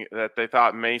saying that they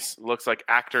thought Mace looks like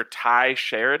actor Ty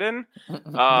Sheridan.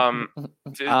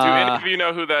 Do any of you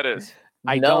know who that is?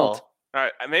 I don't. All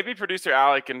right, maybe producer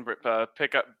Alec can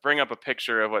bring up a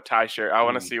picture of what Ty Sheridan. I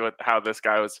want to see how this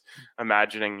guy was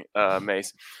imagining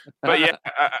Mace. But yeah,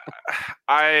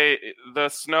 the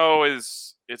snow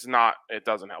it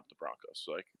doesn't help the Broncos.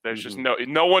 Like there's just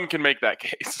no one can make that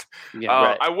case. Yeah,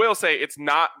 right. I will say it's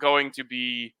not going to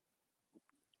be.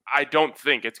 I don't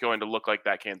think it's going to look like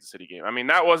that Kansas City game. I mean,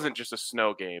 that wasn't just a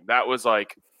snow game. That was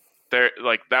like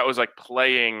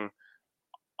playing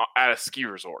at a ski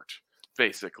resort.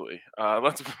 Basically,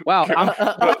 Wow.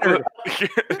 Can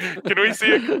we see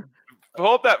it?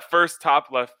 Pull up that first top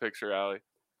left picture, Allie.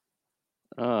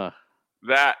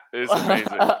 That is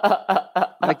amazing.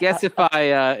 I guess if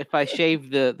I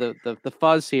shave the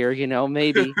fuzz here,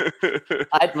 maybe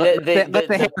let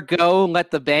the hair go,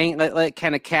 let the bang, let it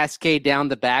kind of cascade down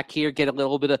the back here, get a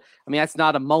little bit of. I mean, that's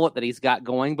not a mullet that he's got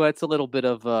going, but it's a little bit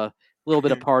of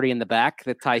party in the back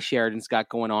that Ty Sheridan's got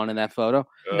going on in that photo.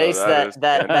 Mace,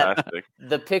 that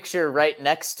the picture right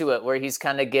next to it where he's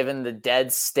kind of giving the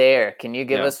dead stare. Can you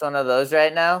give us one of those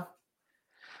right now?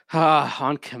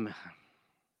 On command.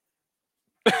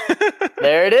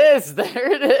 There it is.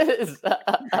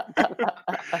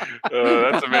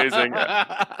 That's amazing.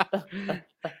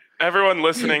 Everyone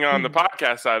listening on the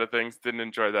podcast side of things didn't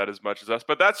enjoy that as much as us,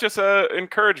 but that's just an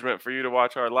encouragement for you to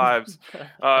watch our lives.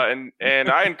 And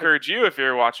I encourage you, if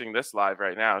you're watching this live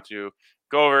right now, to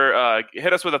go over,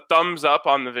 hit us with a thumbs up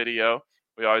on the video.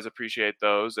 We always appreciate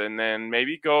those. And then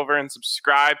maybe go over and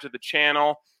subscribe to the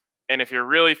channel. And if you're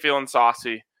really feeling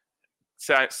saucy,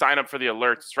 sign up for the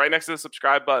alerts. It's right next to the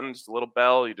subscribe button, just a little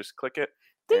bell. You just click it.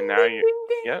 And now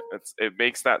it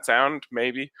makes that sound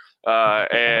maybe,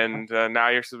 and now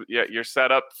you're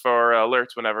set up for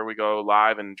alerts whenever we go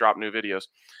live and drop new videos.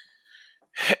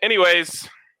 Anyways,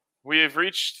 we've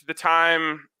reached the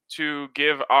time to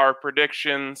give our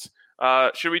predictions.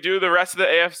 Should we do the rest of the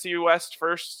AFC West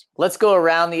first? Let's go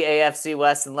around the AFC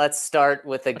West and let's start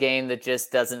with a game that just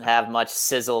doesn't have much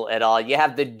sizzle at all. You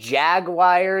have the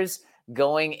Jaguars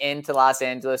going into Los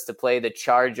Angeles to play the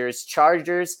Chargers.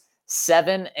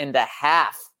 7.5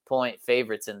 point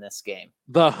favorites in this game.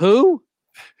 The who?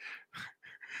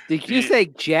 Did you say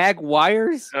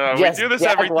Jaguars? Yes, we do this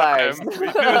Jaguars.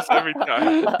 every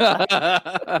time.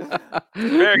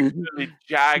 Very clearly,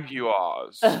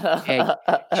 Jaguars.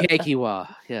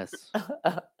 Jaguar, yes.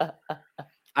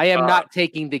 I am not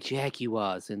taking the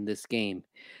Jaguars in this game,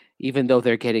 even though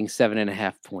they're getting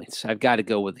 7.5 points. I've got to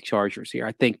go with the Chargers here.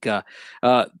 I think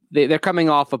they're coming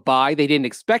off a bye. They didn't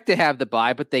expect to have the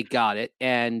bye, but they got it.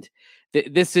 And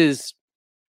this is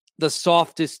the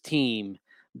softest team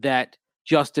that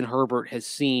Justin Herbert has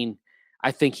seen.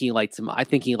 I think he lights them. I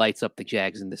think he lights up the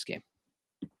Jags in this game.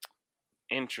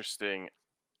 Interesting.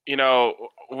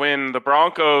 When the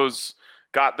Broncos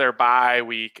got their bye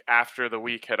week after the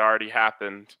week had already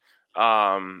happened,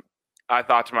 I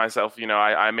thought to myself,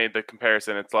 I made the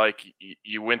comparison. It's like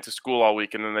you went to school all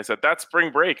week and then they said, that's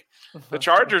spring break. The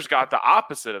Chargers got the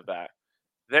opposite of that.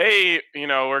 They,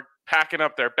 were packing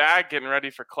up their bag, getting ready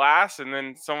for class. And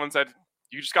then someone said,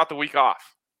 you just got the week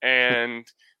off. And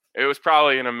it was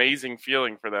probably an amazing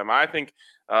feeling for them. I think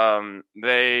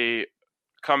they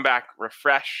come back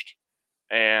refreshed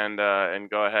and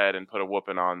go ahead and put a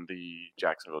whooping on the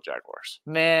Jacksonville Jaguars.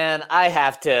 Man, I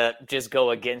have to just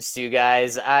go against you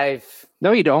guys.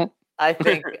 No, you don't. I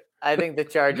think the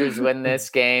Chargers win this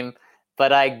game,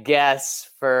 but I guess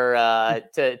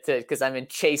because I'm in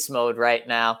chase mode right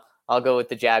now, I'll go with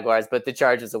the Jaguars, but the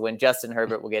Chargers will win. Justin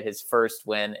Herbert will get his first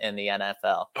win in the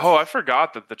NFL. Oh, I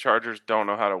forgot that the Chargers don't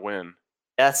know how to win.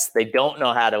 Yes, they don't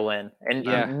know how to win. And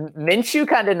Minshew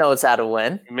kind of knows how to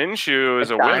win. Minshew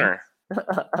is a winner.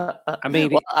 I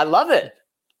mean, I love it.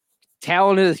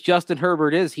 Talented as Justin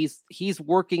Herbert is, he's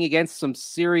working against some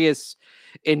serious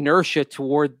inertia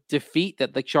toward defeat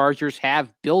that the Chargers have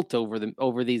built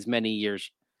over these many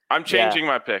years. I'm changing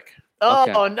my pick. Oh,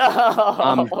 okay.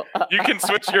 No. You can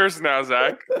switch yours now,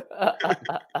 Zach.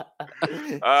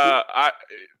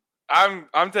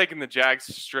 I'm taking the Jags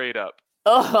straight up.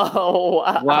 Oh,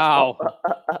 wow.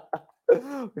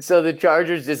 So the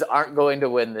Chargers just aren't going to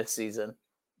win this season.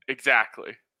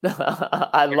 Exactly.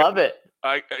 I love it.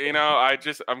 I'm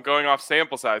going off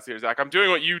sample size here, Zach. I'm doing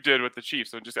what you did with the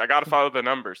Chiefs. So I got to follow the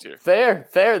numbers here. Fair.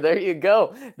 There you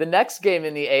go. The next game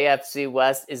in the AFC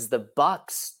West is the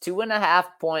Bucs,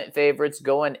 2.5-point favorites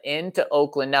going into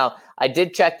Oakland. Now, I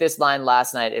did check this line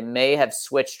last night. It may have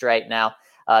switched right now,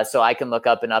 so I can look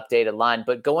up an updated line.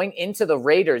 But going into the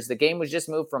Raiders, the game was just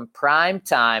moved from prime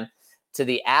time to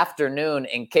the afternoon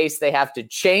in case they have to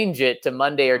change it to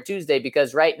Monday or Tuesday,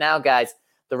 because right now, guys,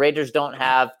 the Raiders don't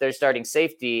have their starting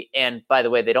safety. And by the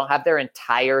way, they don't have their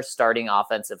entire starting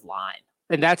offensive line.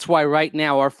 And that's why right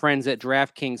now our friends at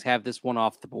DraftKings have this one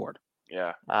off the board.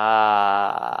 Yeah.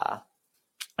 I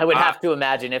would have to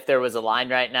imagine if there was a line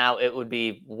right now, it would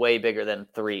be way bigger than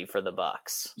 3 for the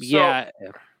Bucs. Yeah.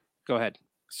 Go ahead.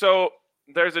 So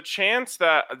there's a chance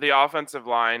that the offensive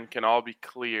line can all be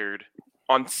cleared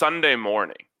on Sunday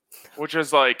morning, which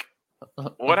is like,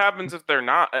 what happens if they're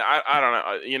not? I don't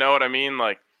know. You know what I mean?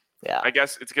 Like, yeah. I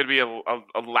guess it's going to be a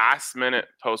last minute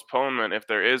postponement if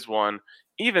there is one.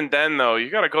 Even then, though, you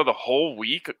got to go the whole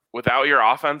week without your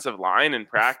offensive line in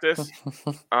practice.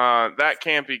 That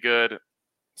can't be good.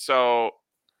 So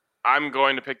I'm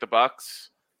going to pick the Bucs.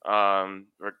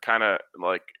 We're kind of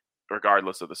like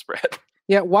regardless of the spread.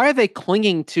 Yeah. Why are they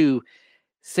clinging to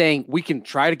saying we can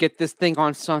try to get this thing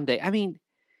on Sunday? I mean,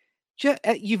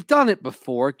 you've done it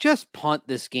before. Just punt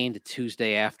this game to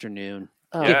Tuesday afternoon.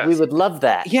 Oh, yes. We would love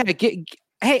that. Yeah.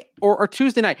 Or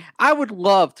Tuesday night. I would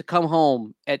love to come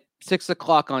home at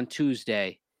 6:00 on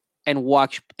Tuesday and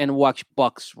watch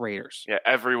Bucs Raiders. Yeah,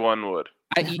 everyone would.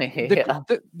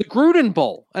 The Gruden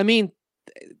Bowl. I mean,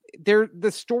 the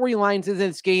storylines in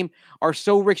this game are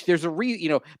so rich. There's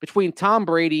between Tom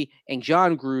Brady and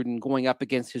John Gruden going up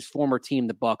against his former team,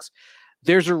 the Bucs.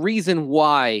 There's a reason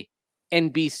why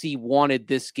NBC wanted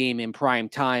this game in prime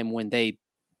time when they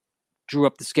drew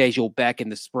up the schedule back in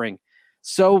the spring.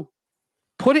 So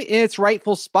put it in its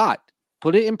rightful spot.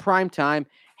 Put it in prime time.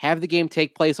 Have the game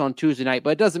take place on Tuesday night,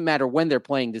 but it doesn't matter when they're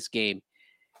playing this game.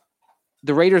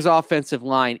 The Raiders' offensive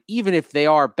line, even if they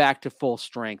are back to full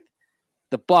strength,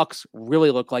 the Bucs really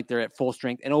look like they're at full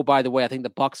strength. And oh, by the way, I think the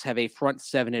Bucs have a front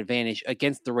 7 advantage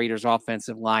against the Raiders'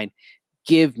 offensive line.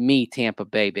 Give me Tampa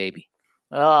Bay, baby.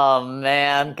 Oh,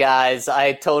 man, guys,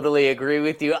 I totally agree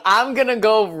with you. I'm going to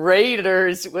go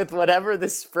Raiders with whatever the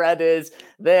spread is.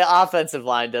 The offensive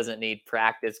line doesn't need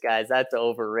practice, guys. That's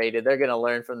overrated. They're going to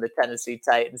learn from the Tennessee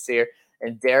Titans here.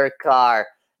 And Derek Carr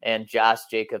and Josh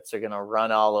Jacobs are going to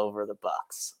run all over the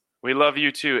Bucs. We love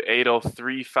you too, Adel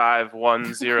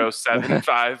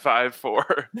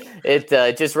 351075554.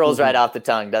 It just rolls right off the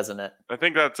tongue, doesn't it? I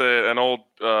think that's an old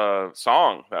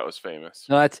song that was famous.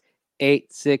 No, that's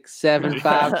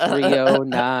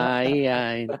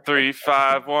 8675309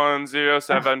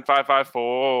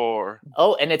 351075554.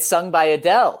 Oh, and it's sung by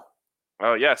Adele.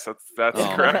 Oh, yes, that's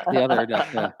correct. The other,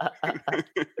 yeah.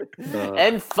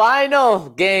 And final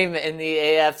game in the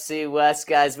AFC West,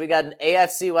 guys. We got an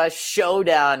AFC West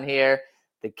showdown here.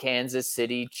 The Kansas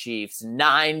City Chiefs,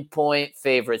 9-point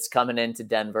favorites coming into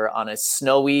Denver on a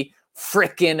snowy,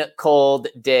 freaking cold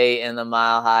day in the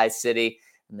Mile High City.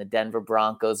 And the Denver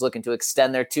Broncos looking to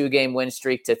extend their 2-game win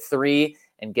streak to 3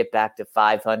 and get back to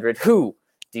 500. Who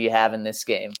do you have in this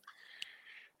game?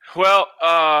 Well,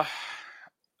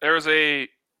 there was a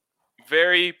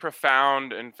very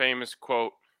profound and famous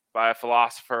quote by a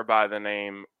philosopher by the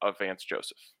name of Vance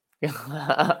Joseph.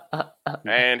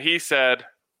 And he said,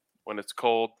 when it's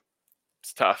cold,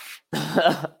 it's tough.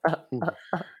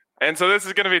 And so this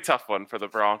is going to be a tough one for the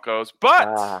Broncos.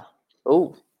 But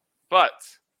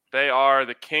they are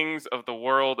the kings of the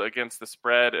world against the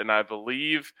spread, and I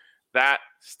believe that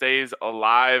stays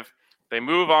alive. They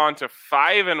move on to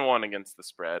 5-1 against the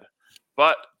spread,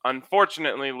 but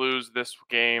unfortunately lose this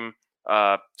game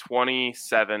 27-20.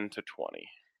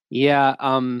 Yeah.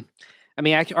 I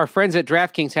mean, our friends at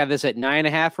DraftKings have this at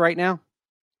 9.5 right now.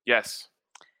 Yes.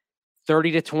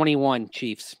 30-21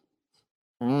 Chiefs.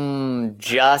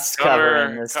 Just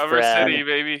covering the spread. Cover City,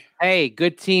 baby. Hey,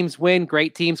 good teams win,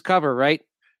 great teams cover, right?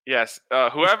 Yes.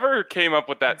 Whoever came up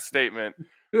with that statement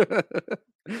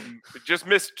just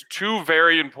missed 2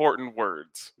 very important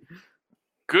words.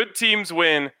 Good teams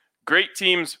win, great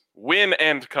teams win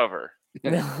and cover.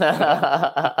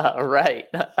 Right.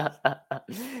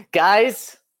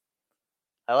 Guys,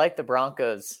 I like the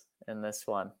Broncos in this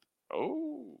one.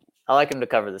 Oh. I like them to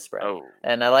cover the spread. Oh.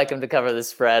 And I like them to cover the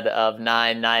spread of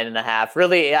 9.5.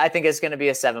 Really, I think it's going to be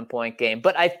a 7-point game.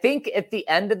 But I think at the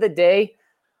end of the day,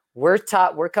 we're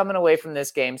coming away from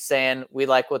this game saying we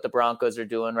like what the Broncos are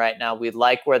doing right now. We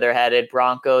like where they're headed.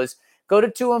 Broncos go to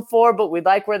 2-4, but we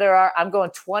like where they are. I'm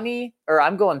going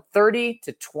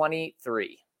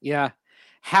 30-23. Yeah.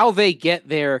 How they get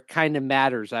there kind of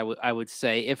matters, I would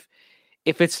say.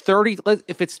 If it's 30,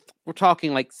 we're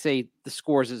talking like, say, the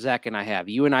scores that Zach and I have.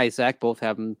 You and I, Zach, both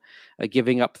have them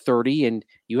giving up 30, and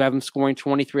you have them scoring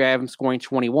 23. I have them scoring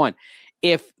 21.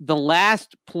 If the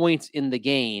last points in the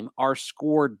game are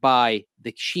scored by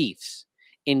the Chiefs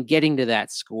in getting to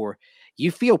that score,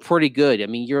 you feel pretty good. I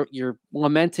mean, you're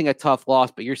lamenting a tough loss,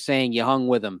 but you're saying you hung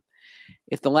with them.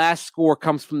 If the last score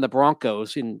comes from the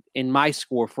Broncos, in my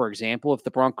score, for example, if the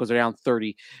Broncos are down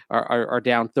 30, are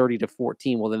down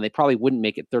 30-14, well, then they probably wouldn't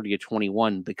make it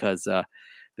 30-21 because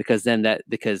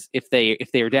if they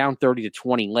are down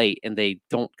 30-20 late and they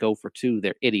don't go for 2,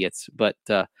 they're idiots. But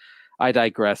I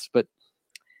digress. But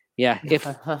yeah, if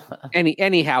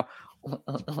anyhow.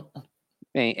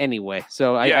 Anyway,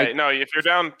 so if you're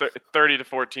down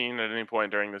 30-14 at any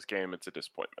point during this game, it's a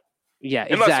disappointment. Yeah,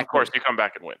 unless exactly. Of course you come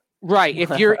back and win. Right.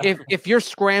 If you're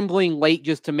scrambling late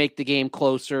just to make the game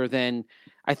closer, then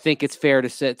I think it's fair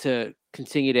to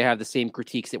continue to have the same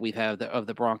critiques that we've had of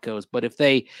the Broncos. But if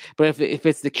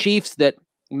it's the Chiefs that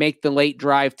make the late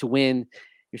drive to win,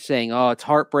 you're saying, oh, it's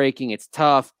heartbreaking, it's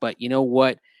tough, but you know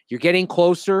what? You're getting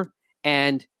closer,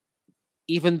 and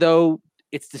even though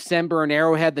it's December in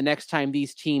Arrowhead, the next time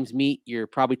these teams meet, you're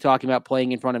probably talking about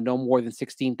playing in front of no more than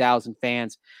 16,000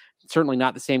 fans. Certainly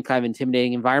not the same kind of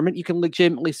intimidating environment. You can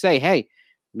legitimately say, hey,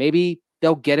 maybe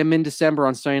they'll get him in December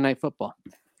on Sunday Night Football.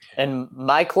 And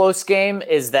my close game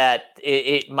is that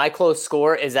my close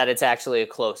score is that it's actually a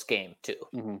close game too.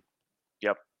 Mm-hmm.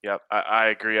 Yep. I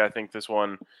agree. I think this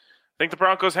one, the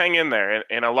Broncos hang in there,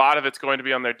 and a lot of it's going to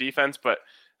be on their defense. But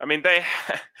I mean, they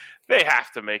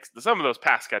have to make some of those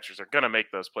pass catchers are going to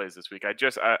make those plays this week.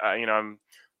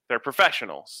 They're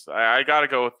professionals. I got to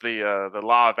go with the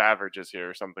law of averages here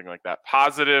or something like that.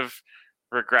 Positive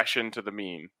regression to the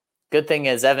mean. Good thing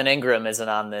is Evan Ingram isn't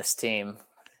on this team.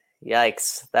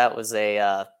 Yikes. That was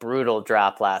a brutal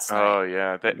drop last night. Oh,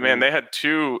 yeah. They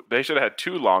should have had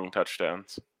 2 long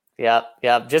touchdowns. Yep.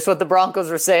 Just what the Broncos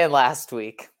were saying last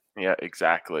week. Yeah,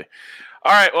 exactly.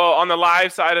 All right, well, on the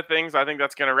live side of things, I think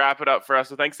that's going to wrap it up for us.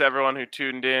 So thanks to everyone who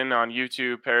tuned in on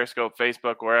YouTube, Periscope,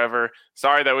 Facebook, wherever.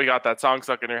 Sorry that we got that song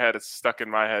stuck in your head. It's stuck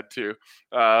in my head, too.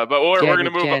 But we're going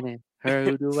to move on.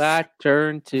 Who do I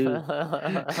turn to?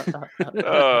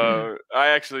 I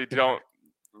actually don't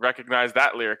recognize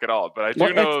that lyric at all, but I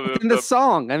do know the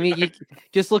song. I mean, you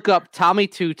just look up Tommy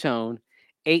Two-Tone,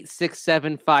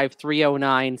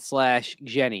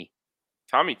 8675309/Jenny.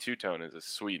 Tommy Two-Tone is a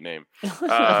sweet name. All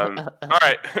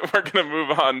right, we're going to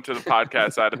move on to the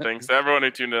podcast side of things. So everyone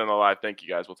who tuned in on the live, thank you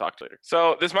guys. We'll talk later.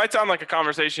 So this might sound like a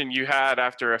conversation you had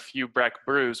after a few Breck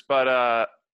brews, but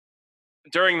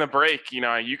during the break,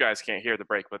 you guys can't hear the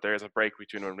break, but there is a break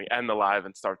between when we end the live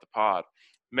and start the pod.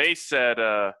 Mace said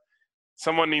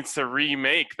someone needs to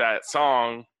remake that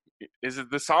song is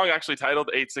it the song actually titled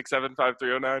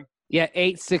 8675309? Yeah,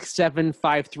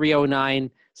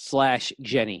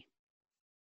 867-5309/Jenny.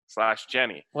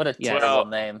 /Jenny. What a Yes. terrible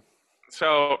name.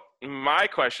 So my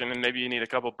question, and maybe you need a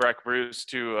couple Breck Brews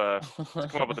to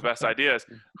come up with the best ideas.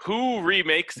 Who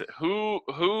remakes it?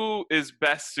 Who is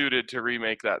best suited to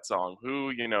remake that song?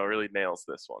 Who really nails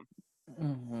this one?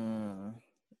 Mm-hmm.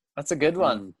 That's a good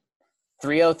one.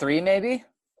 303 maybe.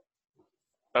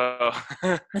 Oh,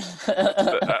 I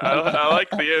like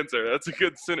the answer. That's a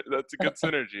good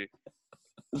synergy.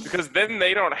 Because then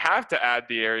they don't have to add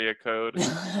the area code.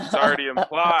 It's already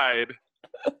implied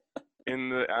in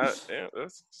the.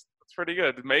 That's pretty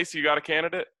good. Mace, you got a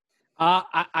candidate?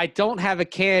 I don't have a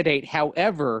candidate.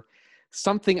 However,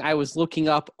 something I was looking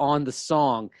up on the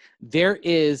song, there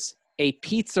is a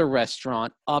pizza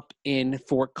restaurant up in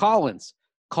Fort Collins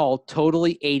called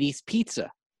Totally 80s Pizza.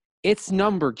 Its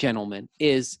number, gentlemen,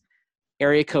 is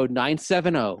area code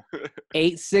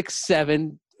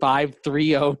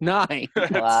 970-867-5309.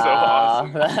 That's Wow, so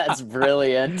awesome. That's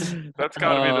brilliant. That's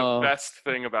got to be the best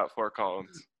thing about Fort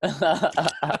Collins.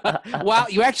 Wow,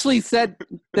 you actually said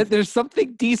that there's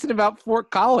something decent about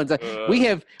Fort Collins. We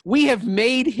have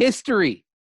made history.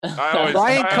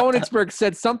 Brian Koenigsberg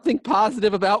said something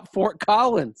positive about Fort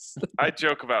Collins. I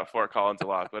joke about Fort Collins a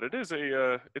lot, but it's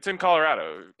in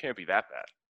Colorado. It can't be that bad.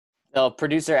 No,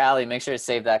 producer Allie, make sure to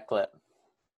save that clip.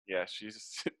 Yeah,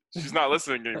 she's not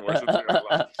listening anymore. So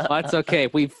well, that's okay.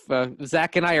 We've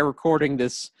Zach and I are recording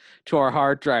this to our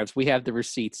hard drives. We have the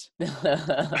receipts.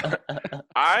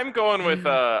 I'm going with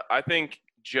I think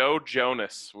Joe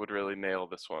Jonas would really nail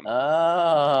this one.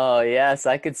 Oh yes,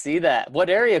 I could see that. What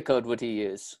area code would he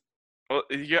use? Well,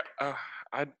 yeah,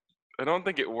 I don't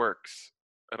think it works.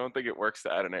 I don't think it works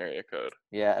to add an area code.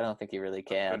 Yeah, I don't think he really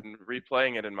can. I've been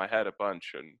replaying it in my head a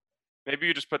bunch, and maybe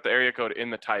you just put the area code in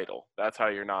the title. That's how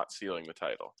you're not sealing the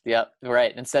title. Yep,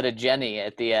 right. Instead of Jenny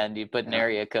at the end, you put an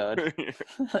area code.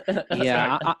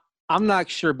 Yeah, I'm not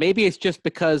sure. Maybe it's just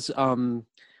because on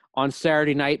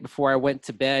Saturday night before I went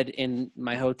to bed in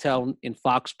my hotel in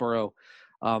Foxborough,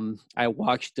 I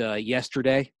watched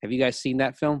Yesterday. Have you guys seen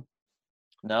that film?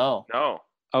 No.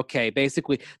 Okay,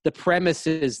 basically the premise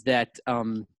is that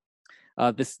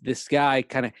this guy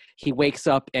he wakes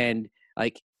up and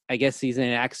like I guess he's in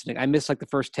an accident. I missed like the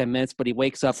first 10 minutes, but he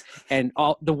wakes up and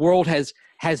the world has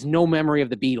no memory of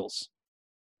the Beatles.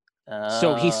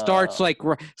 So he starts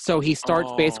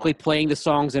basically playing the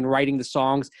songs and writing the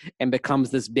songs and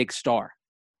becomes this big star.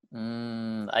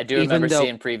 I do remember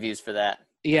seeing previews for that.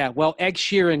 Yeah, well, Ed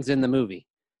Sheeran's in the movie,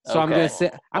 so okay.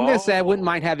 I'm gonna say I wouldn't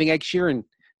mind having Ed Sheeran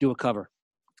do a cover.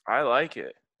 I like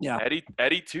it. Yeah,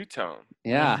 Eddie Two-Tone.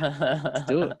 Yeah, let's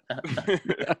do it.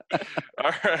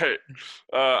 All right.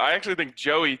 I actually think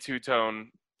Joey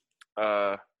Two-Tone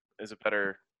is a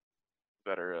better.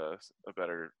 It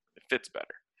fits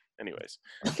better. Anyways.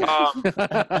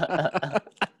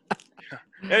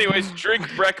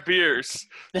 Drink Breck beers.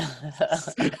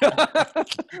 That's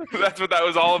what that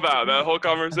was all about. That whole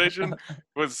conversation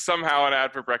was somehow an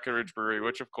ad for Breckenridge Brewery,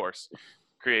 which, of course,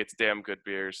 creates damn good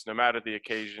beers, no matter the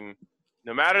occasion,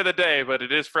 no matter the day, but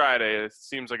it is Friday. It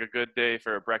seems like a good day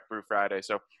for a Breck Brew Friday.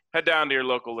 So head down to your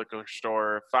local liquor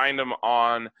store. Find them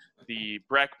on the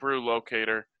Breck Brew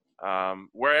locator.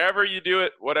 Wherever you do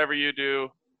it, whatever you do,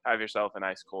 have yourself an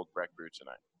ice cold Breck Brew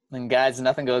tonight. And guys,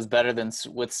 nothing goes better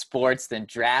with sports than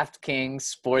DraftKings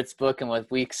Sportsbook. And with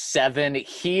Week 7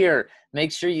 here,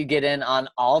 make sure you get in on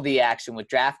all the action with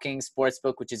DraftKings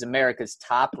Sportsbook, which is America's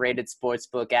top-rated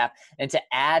sportsbook app. And to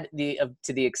add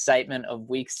to the excitement of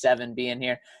Week 7 being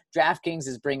here, DraftKings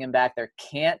is bringing back their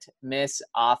can't-miss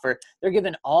offer. They're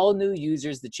giving all new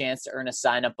users the chance to earn a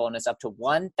sign-up bonus up to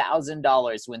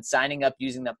 $1,000 when signing up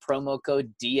using the promo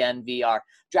code DNVR.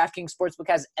 DraftKings Sportsbook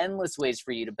has endless ways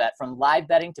for you to bet, from live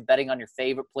betting to betting on your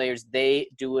favorite players. They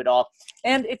do it all.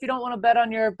 And if you don't want to bet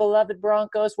on your beloved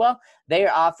Broncos, well, they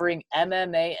are offering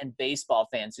MMA and baseball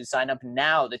fans who sign up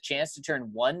now the chance to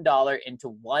turn $1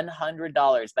 into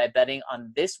 $100 by betting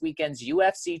on this weekend's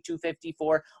UFC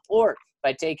 254 or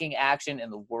by taking action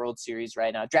in the World Series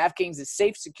right now. DraftKings is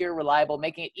safe, secure, reliable,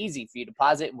 making it easy for you to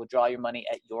deposit and withdraw your money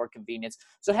at your convenience.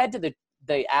 So head to the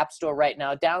App Store right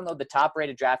now, download the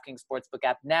top-rated DraftKings Sportsbook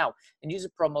app now, and use a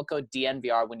promo code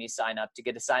DNVR when you sign up to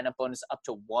get a sign-up bonus up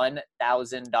to $1,000.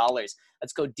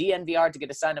 Let's go DNVR to get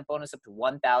a sign-up bonus up to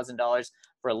 $1,000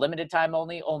 for a limited time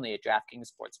only at DraftKings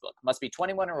Sportsbook. Must be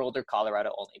 21 or older,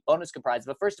 Colorado only. Bonus comprised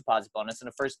of a first deposit bonus and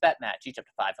a first bet match, each up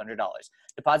to $500.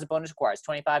 Deposit bonus requires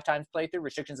 25 times playthrough.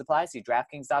 Restrictions apply. See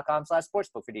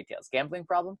DraftKings.com/sportsbook for details. Gambling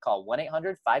problem? Call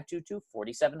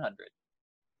 1-800-522-4700.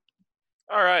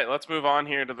 All right, let's move on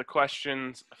here to the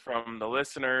questions from the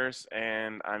listeners,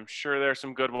 and I'm sure there's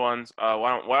some good ones.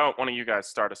 Why don't one of you guys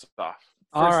start us off?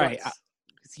 All right.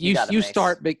 You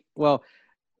start big. Well,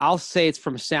 I'll say it's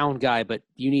from Sound Guy, but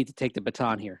you need to take the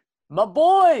baton here. My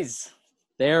boys.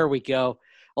 There we go.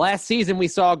 Last season, we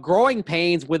saw growing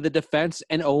pains with the defense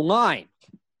and O-line.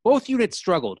 Both units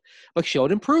struggled, but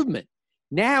showed improvement.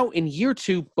 Now, in year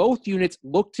 2, both units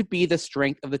look to be the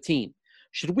strength of the team.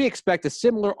 Should we expect a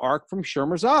similar arc from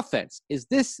Shermer's offense? Is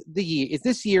this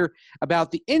year about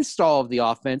the install of the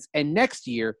offense, and next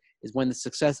year is when the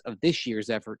success of this year's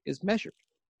effort is measured?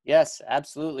 Yes,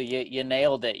 absolutely. You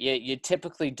nailed it. You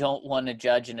typically don't want to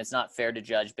judge, and it's not fair to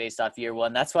judge based off year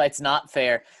 1. That's why it's not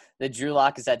fair that Drew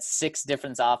Lock has had 6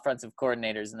 different offensive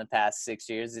coordinators in the past 6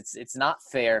 years. It's not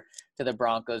fair to the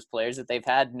Broncos players that they've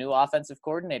had new offensive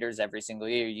coordinators every single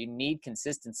year. You need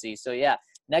consistency. So, yeah,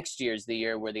 next year is the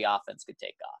year where the offense could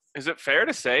take off. Is it fair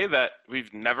to say that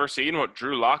we've never seen what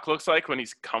Drew Lock looks like when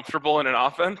he's comfortable in an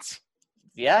offense?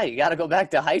 Yeah, you got to go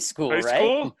back to high school, right?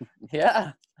 School?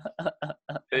 Yeah.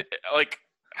 Like,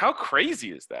 how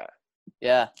crazy is that?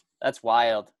 Yeah, that's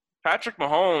wild. Patrick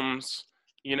Mahomes,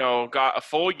 got a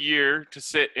full year to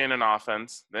sit in an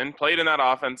offense, then played in that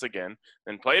offense again,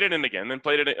 then played it in again, then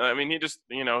played it in. I mean, he just,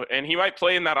 and he might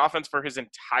play in that offense for his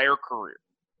entire career.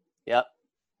 Yep.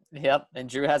 And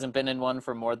Drew hasn't been in one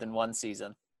for more than 1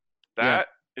 season. That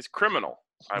is criminal,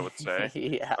 I would say.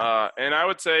 Yeah. And I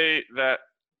would say that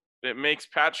it makes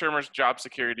Pat Shurmur's job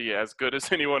security as good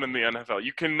as anyone in the NFL.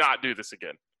 You cannot do this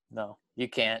again. No, you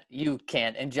can't. You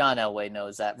can't. And John Elway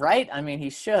knows that, right? I mean, he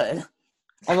should.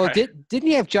 Although, didn't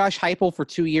he have Josh Heupel for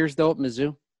 2 years, though, at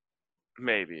Mizzou?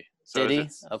 Maybe. So did he?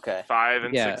 Okay. 5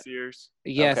 and 6 years?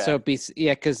 Yeah, okay.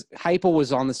 because Heupel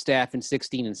was on the staff in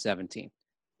 16 and 17.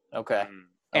 Okay.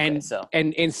 And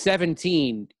in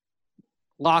 17,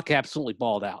 Locke absolutely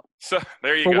balled out. So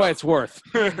there you go. For what it's worth.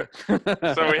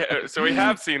 so we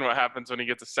have seen what happens when he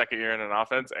gets a second year in an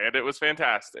offense, and it was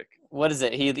fantastic. What is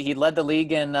it? He led the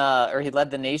league or he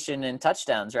led the nation in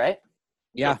touchdowns, right?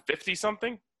 Yeah. 50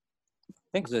 something?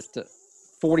 I think was it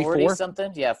 44? 40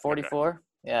 something? Yeah, 44. Okay.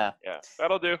 Yeah. Yeah,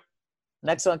 that'll do.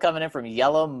 Next one coming in from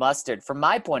Yellow Mustard. From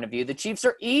my point of view, the Chiefs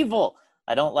are evil.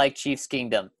 I don't like Chiefs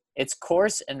Kingdom. It's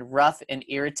coarse and rough and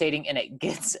irritating, and it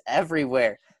gets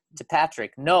everywhere. To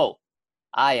Patrick, no,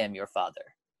 I am your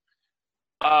father.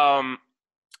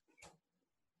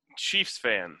 Chiefs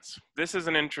fans, this is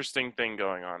an interesting thing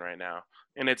going on right now,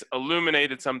 and it's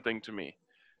illuminated something to me.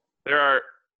 There are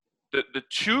the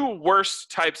 2 worst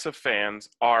types of fans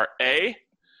are A,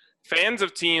 fans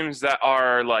of teams that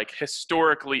are like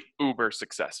historically uber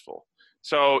successful.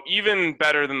 So even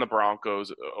better than the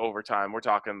Broncos over time, we're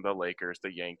talking the Lakers,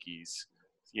 the Yankees,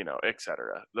 et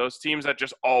cetera. Those teams that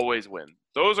just always win.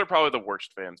 Those are probably the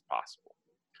worst fans possible.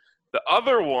 The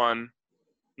other one,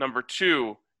 number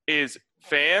 2, is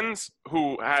fans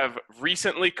who have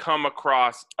recently come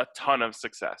across a ton of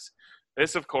success.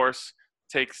 This, of course,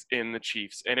 takes in the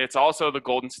Chiefs, and it's also the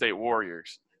Golden State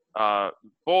Warriors.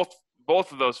 Both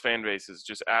of those fan bases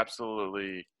just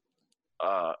absolutely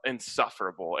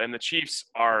insufferable, and the Chiefs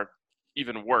are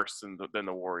even worse than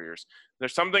the Warriors.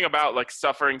 There's something about like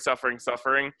suffering,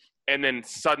 and then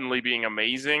suddenly being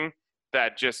amazing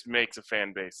that just makes a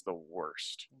fan base the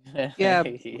worst. Yeah.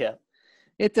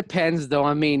 It depends, though.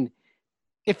 I mean,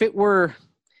 if it were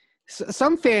 –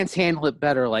 some fans handle it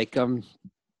better. Like, I'm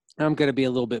going to be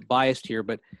a little bit biased here,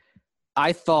 but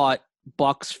I thought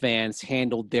Bucs fans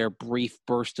handled their brief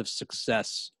burst of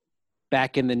success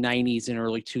back in the 90s and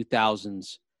early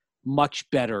 2000s much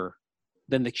better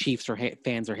than the Chiefs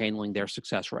fans are handling their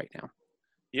success right now.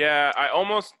 Yeah, I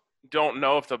almost don't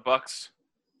know if the Bucs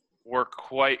were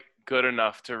quite good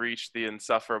enough to reach the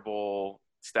insufferable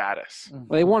status. Well,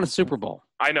 they won a Super Bowl.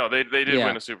 I know they did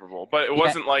win a Super Bowl, but it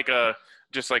wasn't like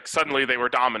just like suddenly they were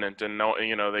dominant and no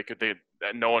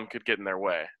one could get in their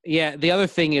way. Yeah, the other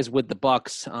thing is with the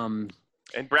Bucs,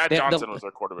 and Brad Johnson was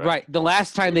their quarterback. Right, the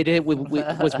last time they did it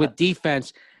was with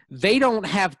defense. They don't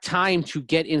have time to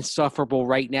get insufferable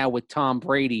right now with Tom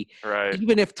Brady. Right.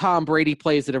 Even if Tom Brady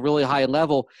plays at a really high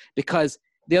level, because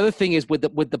the other thing is with the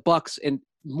Bucs, and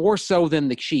more so than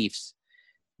the Chiefs,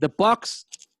 the Bucs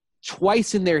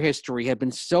twice in their history have been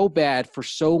so bad for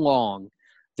so long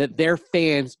that their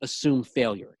fans assume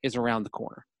failure is around the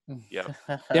corner. Yeah.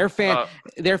 Their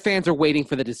fans are waiting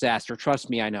for the disaster. Trust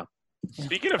me, I know.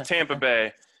 Speaking of Tampa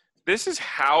Bay, this is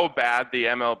how bad the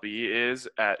MLB is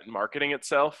at marketing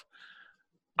itself.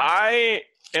 I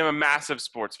am a massive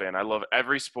sports fan. I love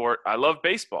every sport. I love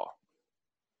baseball.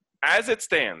 As it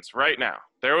stands right now,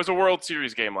 there was a World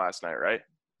Series game last night, right?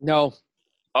 No.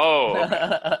 Oh,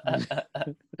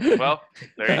 okay. Well,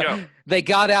 there you go. They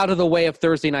got out of the way of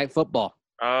Thursday Night Football.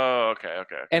 Oh, okay.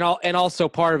 And also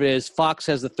part of it is Fox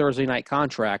has the Thursday night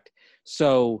contract,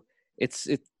 so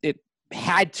it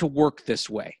had to work this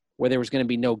way, where there was going to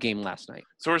be no game last night.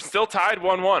 So we're still tied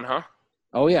 1-1, huh?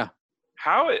 Oh yeah.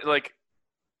 I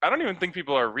don't even think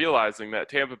people are realizing that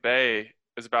Tampa Bay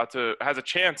has a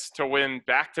chance to win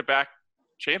back-to-back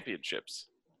championships.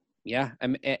 Yeah, I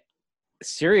mean,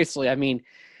 seriously, I mean,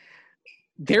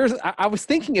 I was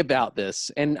thinking about this,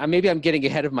 and maybe I'm getting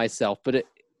ahead of myself, but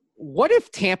what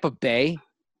if Tampa Bay,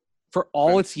 for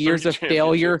all its years of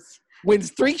failure, wins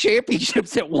 3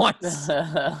 championships at once?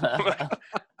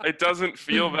 It doesn't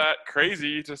feel that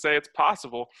crazy to say it's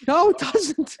possible. No, it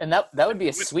doesn't. And that would be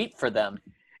a sweep for them.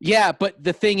 Yeah, but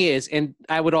the thing is, and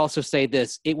I would also say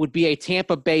this, it would be a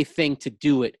Tampa Bay thing to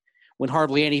do it when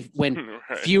when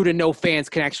Right. few to no fans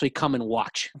can actually come and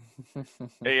watch.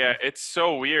 Yeah, it's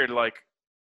so weird. Like,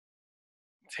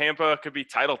 Tampa could be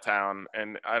Titletown,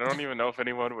 and I don't even know if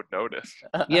anyone would notice.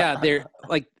 Yeah, they're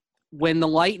like, when the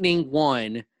Lightning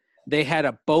won, they had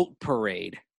a boat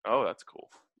parade. Oh, that's cool.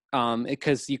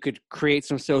 Because you could create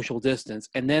some social distance,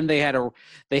 and then they had a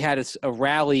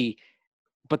rally,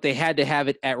 but they had to have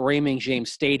it at Raymond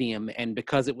James Stadium, and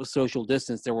because it was social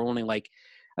distance, there were only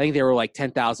I think there were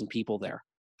 10,000 people there.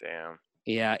 Damn.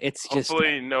 Yeah,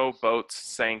 Hopefully no boats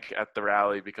sank at the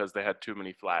rally because they had too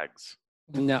many flags.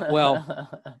 No, well,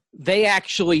 they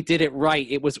actually did it right.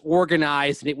 It was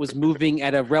organized and it was moving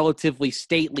at a relatively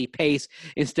stately pace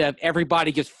instead of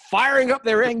everybody just firing up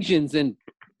their engines and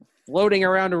floating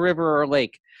around a river or a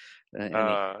lake.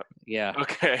 Yeah.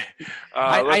 Okay.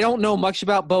 I don't know much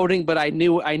about boating, but I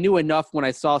knew enough when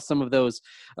I saw some of those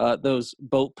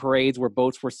boat parades where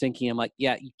boats were sinking. I'm like,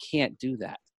 yeah, you can't do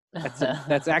that.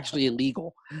 That's actually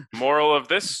illegal. Moral of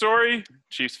this story: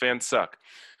 Chiefs fans suck.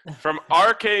 From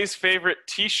RK's favorite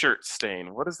T-shirt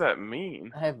stain. What does that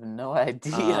mean? I have no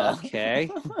idea. Okay.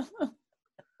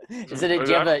 Is it?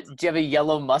 Do you have a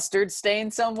yellow mustard stain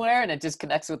somewhere, and it just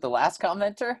connects with the last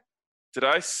commenter? Did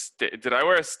I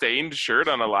wear a stained shirt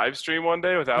on a live stream one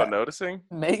day without noticing?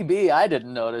 Maybe. I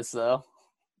didn't notice though.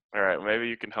 All right, maybe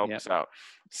you can help us out.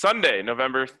 Sunday,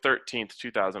 November 13th,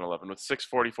 2011, with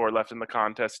 6:44 left in the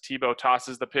contest, Tebow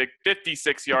tosses the pig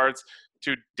 56 yards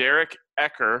to Derek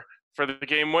Ecker for the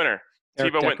game winner.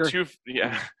 Tebow went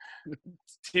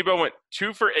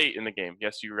 2 for 8 in the game.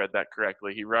 Yes, you read that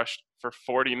correctly. He rushed for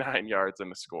 49 yards in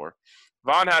the score.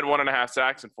 Vaughn had 1.5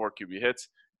 sacks and 4 QB hits.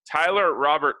 Tyler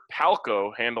Robert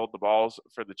Palco handled the balls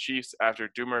for the Chiefs after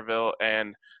Dumerville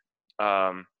and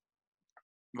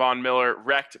Von Miller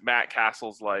wrecked Matt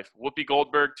Castle's life. Whoopi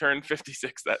Goldberg turned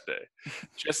 56 that day.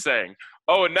 Just saying.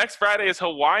 Oh, and next Friday is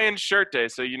Hawaiian Shirt Day,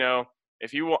 so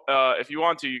if you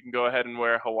want to, you can go ahead and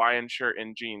wear a Hawaiian shirt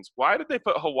and jeans. Why did they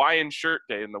put Hawaiian Shirt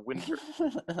Day in the winter?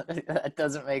 That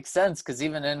doesn't make sense because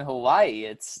even in Hawaii,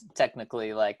 it's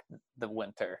technically like the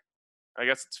winter. I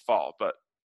guess it's fall, but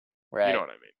right. You know what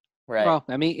I mean. Right. Well,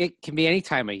 I mean, it can be any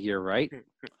time of year, right?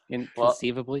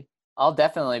 Conceivably. I'll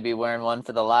definitely be wearing one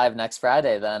for the live next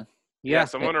Friday then. Yeah,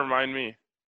 someone remind me.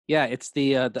 Yeah, it's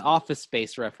the Office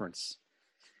Space reference.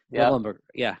 Yeah.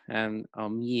 Yeah, and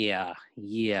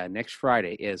next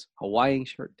Friday is Hawaiian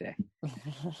Shirt Day.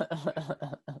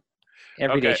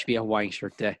 Every day should be a Hawaiian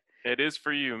Shirt Day. It is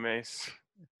for you, Mace.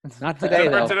 Not today,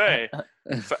 Except though. for today.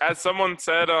 So, as someone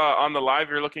said on the live,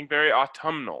 you're looking very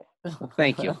autumnal.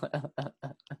 Thank you.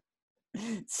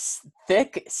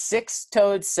 Thick,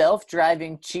 6-toed,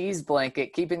 self-driving cheese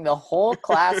blanket keeping the whole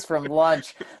class from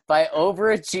lunch by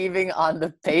overachieving on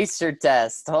the pacer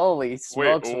test. Holy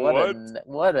smokes,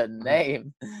 what a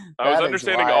name. I was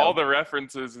understanding all the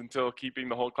references until keeping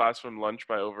the whole class from lunch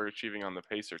by overachieving on the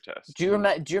pacer test. Do you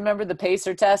remember the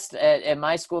pacer test? At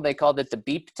my school, they called it the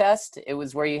beep test. It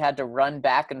was where you had to run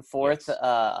back and forth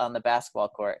on the basketball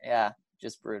court. Yeah,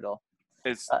 just brutal.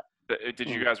 Did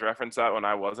you guys reference that when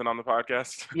I wasn't on the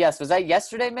podcast? Yes. Was that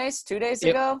yesterday, Mace? 2 days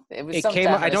ago? It was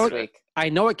sometime this week. I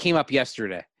know it came up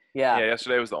yesterday. Yeah. Yeah,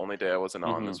 yesterday was the only day I wasn't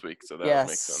on this week, so that would make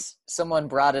sense. Someone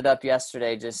brought it up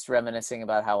yesterday, just reminiscing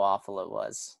about how awful it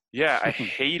was. Yeah, I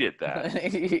hated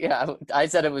that. Yeah, I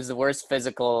said it was the worst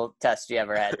physical test you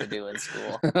ever had to do in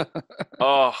school.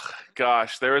 Oh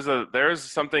gosh, there was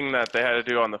something that they had to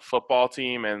do on the football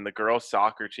team and the girls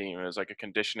soccer team. It was like a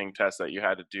conditioning test that you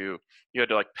had to do. You had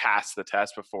to like pass the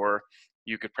test before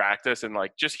you could practice, and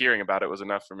like just hearing about it was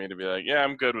enough for me to be like, yeah,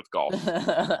 I'm good with golf.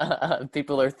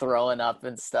 People are throwing up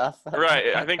and stuff.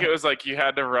 Right. I think it was like you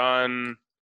had to run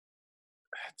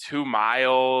 2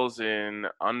 miles in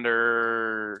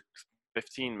under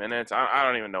 15 minutes. I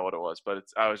don't even know what it was, but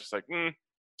I was just like,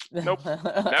 nope,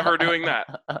 never doing that.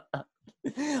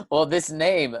 Well, this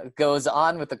name goes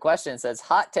on with the question. It says,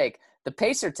 hot take, the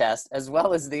pacer test, as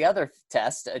well as the other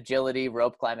test, agility,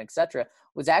 rope climb, etc.,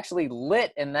 was actually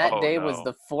lit, and that day was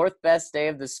the fourth best day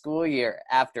of the school year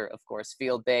after, of course,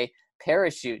 field day,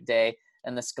 parachute day,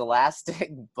 and the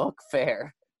Scholastic Book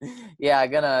Fair. Yeah,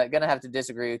 gonna have to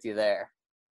disagree with you there.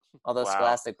 Although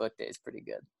Scholastic Book Day is pretty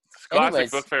good. Scholastic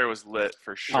Book Fair was lit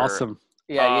for sure. Awesome.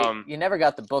 Yeah, you never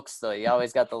got the books though. You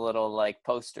always got the little like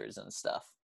posters and stuff.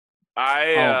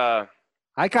 I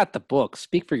got the book.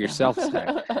 Speak for yourself,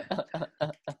 Zach.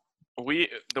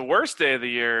 The worst day of the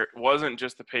year wasn't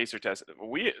just the pacer test.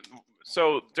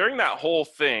 So during that whole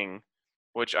thing,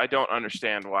 which I don't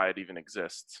understand why it even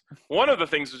exists. One of the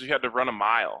things was you had to run a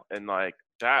mile, and like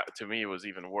that to me was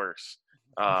even worse.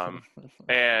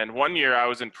 And one year I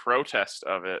was in protest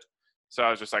of it, so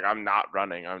I was just like, I'm not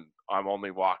running. I'm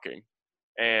only walking.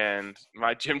 And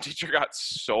my gym teacher got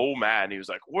so mad. He was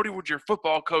like, "What would your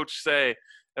football coach say?"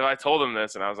 And I told him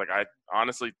this, and I was like, I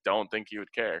honestly don't think he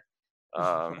would care.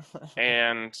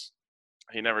 And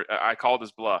I called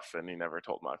his bluff, and he never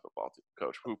told my football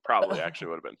coach, who probably actually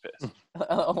would have been pissed.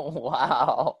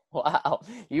 Oh, wow.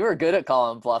 You were good at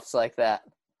calling bluffs like that.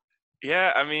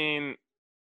 Yeah, I mean,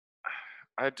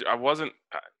 I wasn't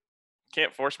 –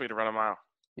 can't force me to run a mile.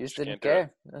 You just didn't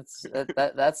care. That's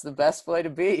the best way to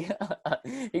be.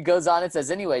 He goes on and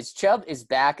says, anyways, Chubb is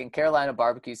back, and Carolina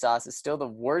barbecue sauce is still the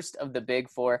worst of the big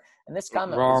four. And this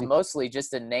comment was mostly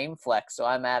just a name flex, so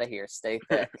I'm out of here. Stay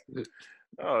thick.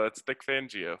 Oh, that's thick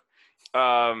Fangio.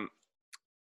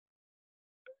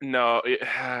 No,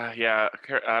 yeah,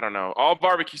 I don't know. All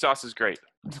barbecue sauce is great.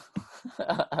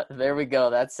 There we go.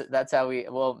 That's how we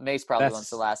 – well, Mace probably wants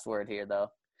the last word here, though.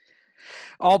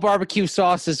 All barbecue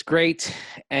sauce is great,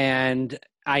 and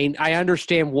I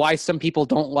understand why some people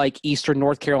don't like Eastern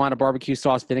North Carolina barbecue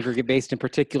sauce, vinegar based in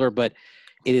particular, but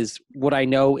it is what I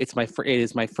know. It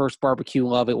is my first barbecue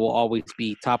love. It will always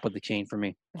be top of the chain for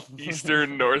me.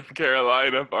 Eastern North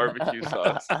Carolina barbecue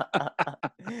sauce.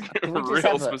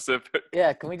 Real specific.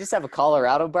 Can we just have a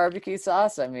Colorado barbecue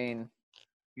sauce? I mean,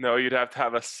 no, you'd have to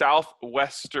have a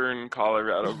southwestern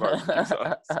Colorado barbecue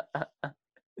sauce.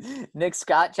 Nick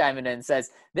Scott chiming in says,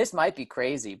 this might be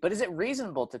crazy, but is it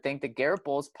reasonable to think that Garrett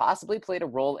Bowles possibly played a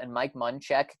role in Mike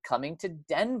Munchak coming to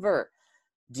Denver?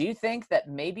 Do you think that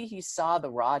maybe he saw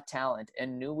the raw talent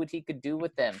and knew what he could do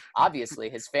with them? Obviously,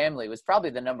 his family was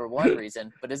probably the number one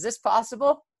reason, but is this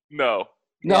possible? No.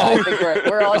 Yeah, I think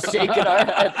we're all shaking our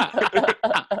head.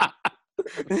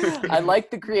 I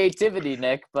like the creativity,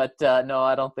 Nick, but no,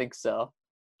 I don't think so.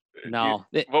 No.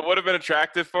 What would have been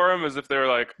attractive for him is if they were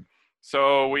like,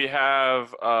 so we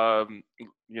have,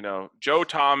 Joe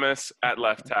Thomas at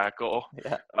left tackle,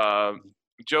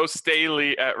 Joe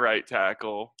Staley at right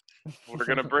tackle. We're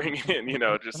going to bring in,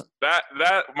 just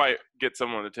that might get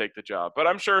someone to take the job. But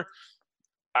I'm sure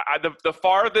the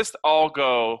farthest I'll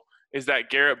go is that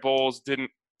Garrett Bowles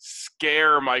didn't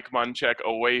scare Mike Munchak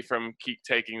away from keep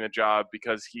taking the job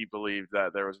because he believed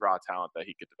that there was raw talent that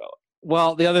he could develop.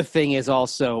 Well, the other thing is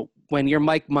also when you're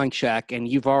Mike Munchak and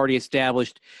you've already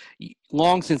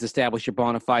long since established your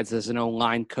bona fides as an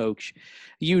O-line coach,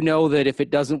 you know that if it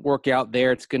doesn't work out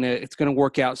there, it's gonna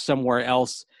work out somewhere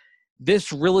else.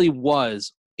 This really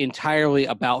was entirely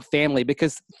about family,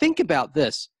 because think about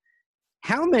this.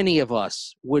 How many of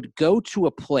us would go to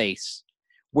a place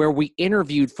where we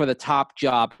interviewed for the top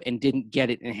job and didn't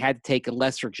get it and had to take a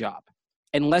lesser job?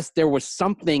 Unless there was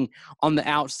something on the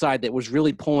outside that was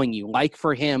really pulling you, like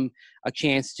for him, a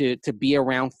chance to be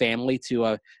around family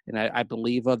and I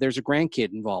believe there's a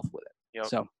grandkid involved with it. Yep.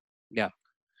 So, yeah.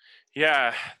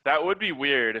 Yeah, that would be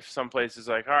weird if some place is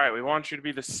like, all right, we want you to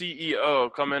be the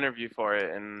CEO, come interview for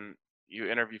it. And you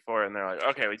interview for it and they're like,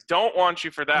 okay, we don't want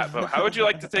you for that, but how would you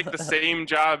like to take the same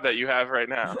job that you have right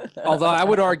now? Although I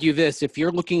would argue this, if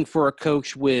you're looking for a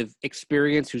coach with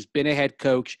experience who's been a head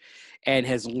coach and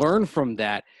has learned from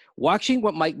that, watching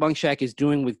what Mike Munchak is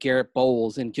doing with Garrett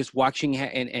Bowles and just watching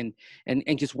and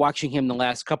just watching him the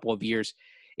last couple of years,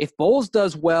 if Bowles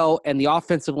does well and the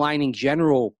offensive line in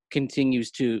general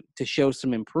continues to show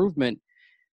some improvement,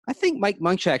 I think Mike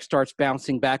Munchak starts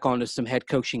bouncing back onto some head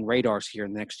coaching radars here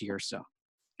in the next year or so.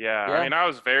 Yeah, I mean, I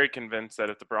was very convinced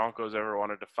that if the Broncos ever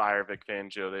wanted to fire Vic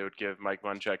Fangio, they would give Mike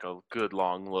Munchak a good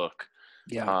long look.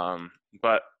 Yeah.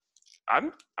 But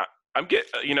I'm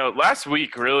getting, last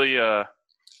week really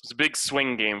was a big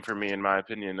swing game for me, in my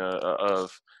opinion, of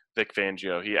Vic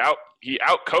Fangio. He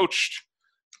outcoached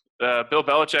Bill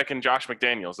Belichick and Josh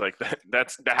McDaniels. Like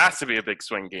that has to be a big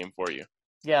swing game for you.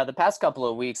 Yeah, the past couple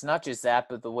of weeks, not just that,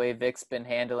 but the way Vic's been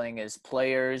handling his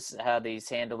players, how he's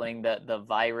handling the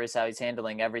virus, how he's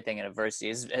handling everything in adversity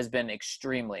has been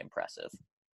extremely impressive.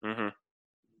 Mm-hmm.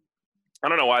 I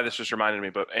don't know why this just reminded me,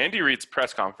 but Andy Reid's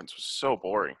press conference was so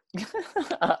boring.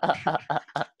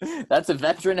 That's a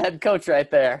veteran head coach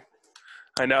right there.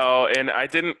 I know, and I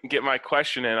didn't get my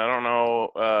question in. I don't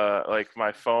know, like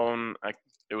my phone,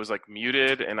 it was like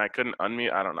muted, and I couldn't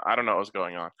unmute. I don't know what was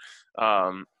going on.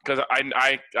 Because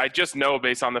I just know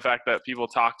based on the fact that people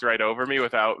talked right over me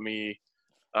without me,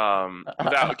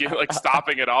 without like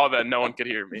stopping at all, that no one could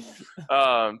hear me.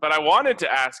 But I wanted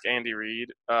to ask Andy Reid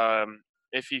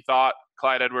if he thought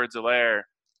Clyde Edwards-Helaire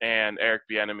and Eric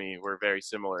Bieniemy were very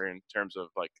similar in terms of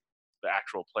like the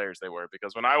actual players they were,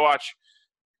 because when I watch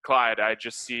Clyde, I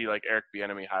just see like Eric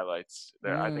Bieniemy highlights.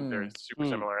 I think they're super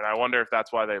similar, and I wonder if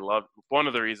that's why they loved. One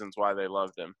of the reasons why they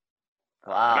loved him.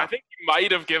 Wow. And I think he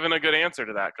might have given a good answer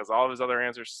to that because all of his other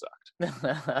answers sucked.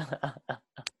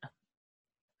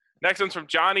 Next one's from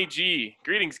Johnny G.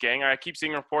 Greetings, gang. I keep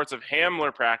seeing reports of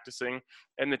Hamler practicing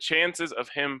and the chances of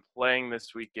him playing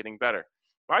this week getting better.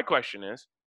 My question is,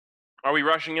 are we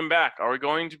rushing him back? Are we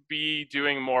going to be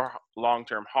doing more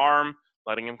long-term harm,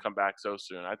 letting him come back so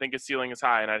soon? I think his ceiling is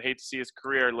high, and I'd hate to see his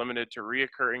career limited due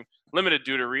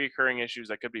to reoccurring issues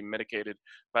that could be mitigated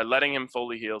by letting him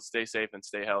fully heal, stay safe, and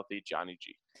stay healthy. Johnny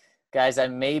G. Guys, I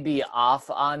may be off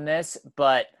on this,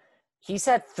 but he's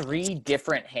had 3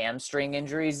 different hamstring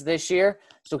injuries this year.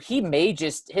 So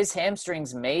his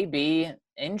hamstrings may be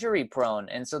injury prone.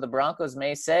 And so the Broncos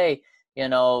may say,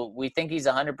 we think he's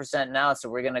 100% now, so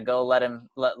we're going to go let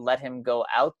him go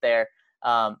out there.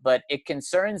 But it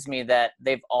concerns me that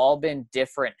they've all been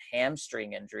different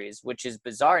hamstring injuries, which is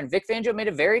bizarre. And Vic Fangio made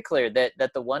it very clear that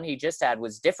the one he just had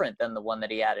was different than the one that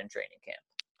he had in training camp.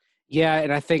 Yeah,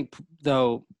 and I think,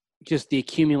 though, just the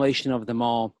accumulation of them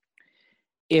all,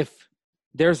 if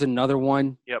there's another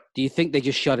one, do you think they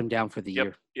just shut him down for the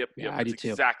year? Yep. I do too.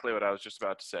 Exactly what I was just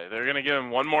about to say. They're going to give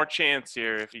him one more chance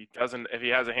here. If he has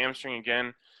a hamstring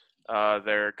again,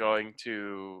 they're going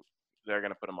to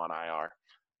put him on IR.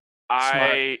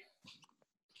 I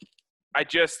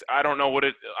don't know what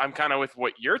I'm kind of with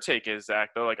what your take is,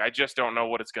 Zach, though. Like, I just don't know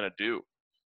what it's going to do.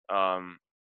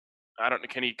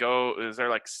 Can he go, is there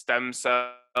like stem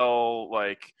cell,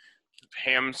 like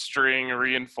hamstring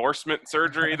reinforcement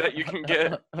surgery that you can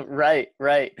get? Right.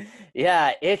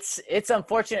 Yeah, it's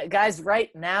unfortunate. Guys, right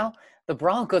now, the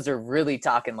Broncos are really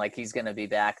talking like he's going to be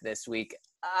back this week.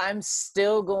 I'm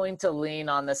still going to lean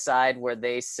on the side where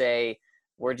they say,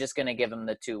 we're just going to give him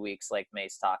the 2 weeks like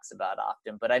Mace talks about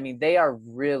often. But, I mean, they are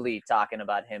really talking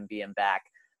about him being back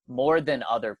more than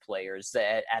other players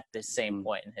at the same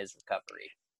point in his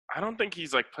recovery. I don't think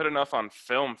he's, like, put enough on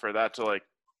film for that to, like,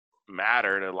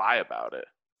 matter to lie about it.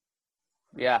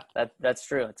 Yeah, that's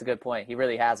true. It's a good point. He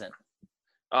really hasn't.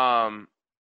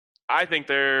 I think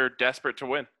they're desperate to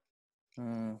win.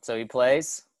 So he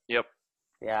plays? Yep.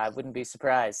 Yeah, I wouldn't be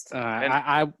surprised.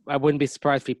 I wouldn't be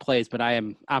surprised if he plays, but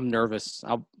I'm nervous.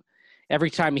 Every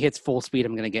time he hits full speed,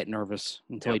 I'm going to get nervous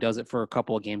until he does it for a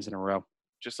couple of games in a row.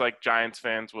 Just like Giants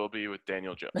fans will be with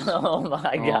Daniel Jones. Oh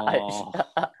my gosh.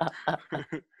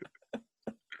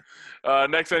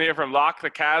 Next one here from Lock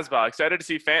the Casbah. Excited to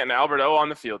see Fant and Albert O on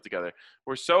the field together.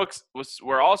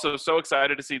 We're also so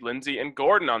excited to see Lindsey and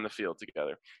Gordon on the field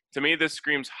together. To me, this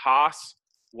screams Haas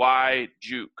Y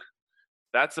Juke.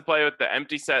 That's the play with the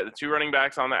empty set, the 2 running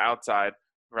backs on the outside,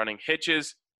 running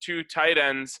hitches, 2 tight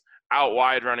ends out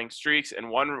wide running streaks, and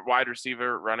 1 wide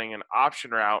receiver running an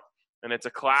option route. And it's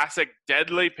a classic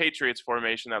deadly Patriots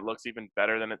formation that looks even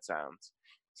better than it sounds.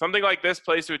 Something like this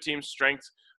plays to a team's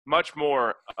strengths much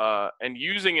more, and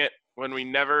using it when we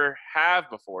never have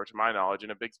before, to my knowledge,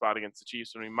 in a big spot against the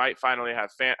Chiefs, when we might finally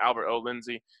have Fant, Albert O,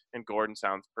 Lindsey, and Gordon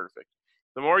sounds perfect.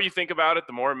 The more you think about it,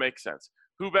 the more it makes sense.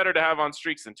 Who better to have on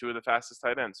streaks than 2 of the fastest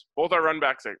tight ends? Both our running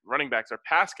backs are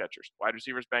pass catchers. Wide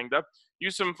receivers banged up.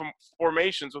 Use some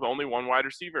formations with only 1 wide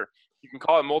receiver. You can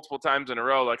call it multiple times in a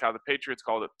row, like how the Patriots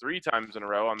called it 3 times in a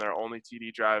row on their only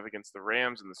TD drive against the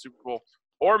Rams in the Super Bowl,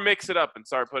 or mix it up and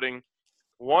start putting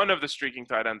one of the streaking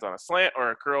tight ends on a slant or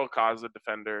a curl because the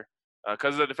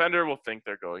defender will think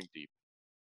they're going deep.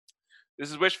 This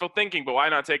is wishful thinking, but why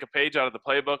not take a page out of the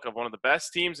playbook of one of the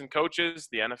best teams and coaches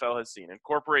the NFL has seen?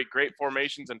 Incorporate great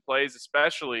formations and plays,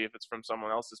 especially if it's from someone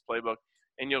else's playbook,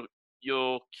 and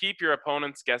you'll keep your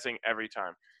opponents guessing every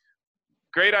time.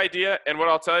 Great idea, and what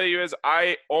I'll tell you is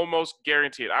I almost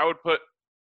guarantee it. I would put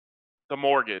the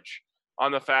mortgage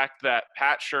on the fact that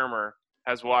Pat Shurmur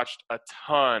has watched a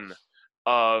ton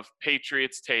of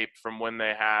Patriots tape from when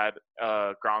they had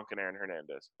Gronk and Aaron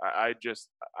Hernandez.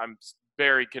 I'm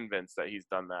very convinced that he's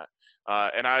done that.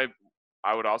 And I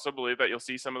would also believe that you'll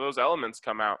see some of those elements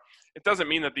come out. It doesn't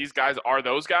mean that these guys are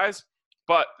those guys,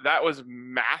 but that was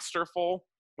masterful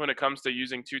when it comes to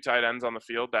using 2 tight ends on the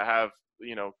field that have,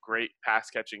 great pass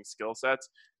catching skill sets.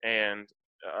 And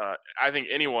I think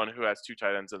anyone who has 2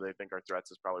 tight ends that they think are threats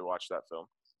has probably watched that film.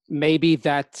 Maybe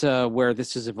that's where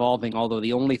this is evolving. Although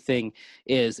the only thing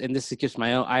is, and this is just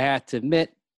my own, I have to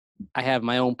admit, I have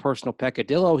my own personal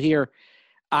peccadillo here.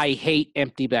 I hate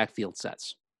empty backfield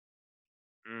sets.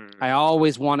 I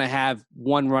always want to have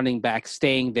one running back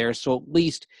staying there. So at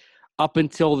least up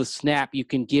until the snap, you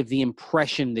can give the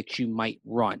impression that you might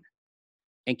run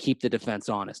and keep the defense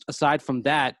honest. Aside from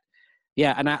that,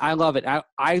 yeah, and I love it.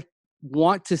 I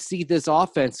want to see this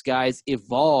offense, guys,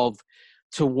 evolve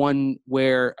to one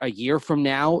where a year from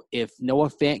now, if Noah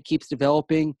Fant keeps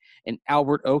developing and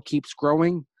Albert O keeps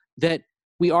growing, that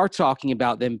we are talking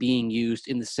about them being used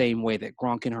in the same way that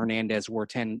Gronk and Hernandez were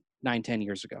 10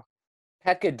 years ago.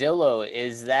 Peccadillo,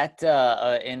 is that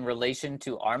in relation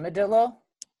to armadillo?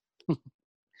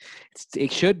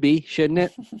 It should be, shouldn't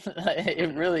it?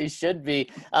 It really should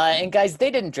be. And guys, they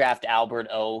didn't draft Albert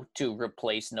O to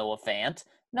replace Noah Fant.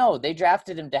 No, they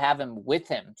drafted him to have him with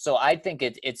him. So I think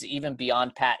it's even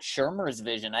beyond Pat Shurmur's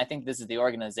vision. I think this is the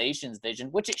organization's vision,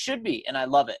 which it should be, and I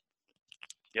love it.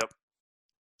 Yep.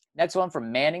 Next one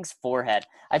from Manning's Forehead.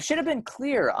 I should have been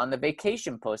clear on the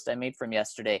vacation post I made from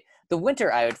yesterday. The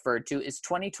winter I referred to is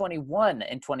 2021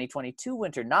 and 2022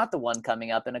 winter, not the one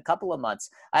coming up in a couple of months.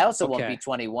 I also won't be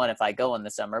 21 if I go in the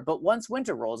summer, but once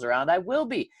winter rolls around, I will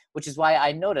be, which is why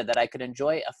I noted that I could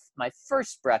enjoy my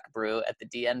first Breck brew at the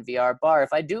DNVR bar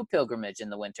if I do pilgrimage in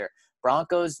the winter.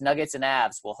 Broncos, Nuggets, and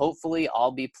Avs will hopefully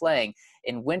all be playing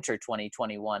in winter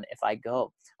 2021 if I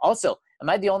go. Also, am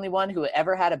I the only one who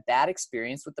ever had a bad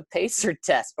experience with the Pacer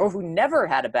test, or who never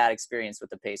had a bad experience with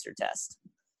the Pacer test?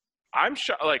 I'm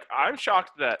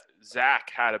shocked that Zac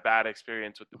had a bad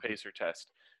experience with the Pacer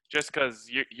test, just because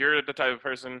you're the type of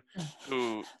person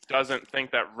who doesn't think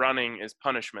that running is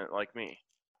punishment like me.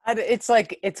 It's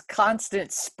like it's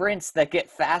constant sprints that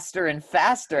get faster and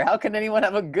faster. How can anyone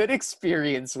have a good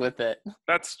experience with it?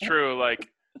 That's true. Like,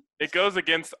 it goes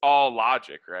against all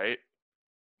logic, right?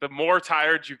 The more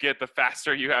tired you get, the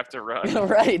faster you have to run.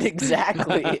 Right,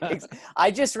 exactly. I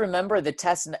just remember the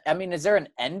test. I mean, is there an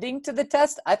ending to the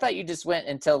test? I thought you just went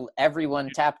until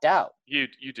everyone tapped out. You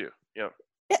do, yep.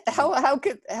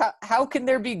 How can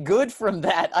there be good from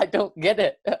that? I don't get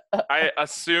it. I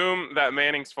assume that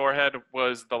Manning's Forehead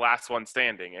was the last one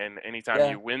standing, and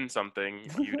anytime you win something,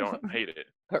 you don't hate it.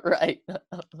 Right.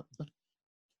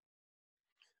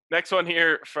 Next one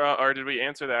here or did we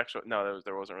answer the actual? No,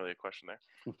 there wasn't really a question there.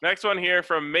 Next one here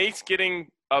from Mace getting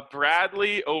a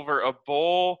Bradley over a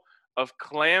bowl of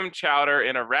clam chowder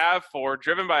in a RAV4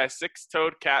 driven by a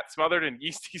 6-toed cat smothered in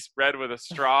yeasty spread with a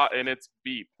straw in its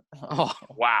beep. Oh,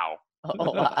 wow.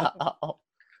 Oh, wow.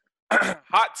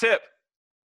 Hot tip.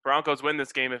 Broncos win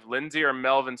this game if Lindsey or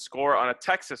Melvin score on a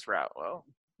Texas route. Well,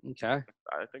 okay.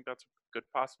 I think that's a good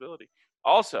possibility.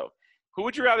 Also, who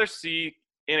would you rather see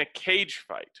in a cage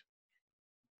fight?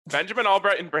 Benjamin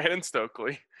Albright and Brandon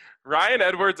Stokely, Ryan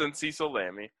Edwards and Cecil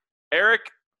Lammey, Eric,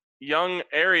 young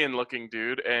Aryan-looking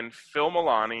dude, and Phil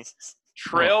Milani,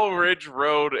 Trail Ridge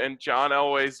Road and John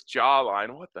Elway's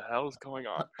jawline. What the hell is going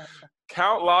on?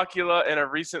 Count Locula and a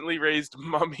recently raised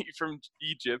mummy from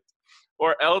Egypt,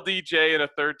 or LDJ and a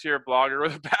third-tier blogger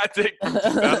with a bad take from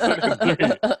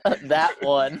 2003. That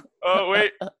one. Oh,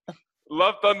 wait.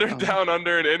 Love Thunder Down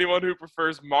Under and anyone who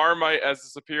prefers Marmite as a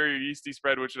superior yeasty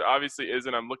spread, which it obviously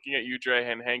isn't. I'm looking at you, Dre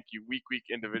and Hank, you weak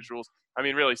individuals. I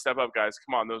mean, really, step up, guys.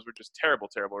 Come on, those were just terrible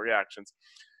reactions.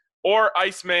 Or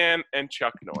Iceman and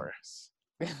Chuck Norris.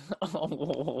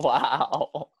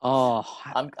 Wow. Oh,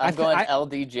 I'm going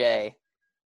LDJ.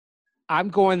 I'm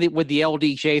going with the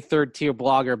LDJ third-tier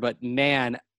blogger, but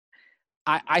man,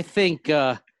 I think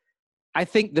the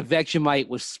Vegemite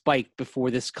was spiked before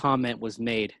this comment was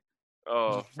made.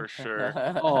 Oh, for sure.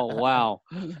 Oh, wow.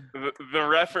 The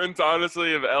reference,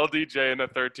 honestly, of LDJ and a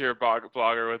third-tier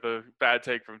blogger with a bad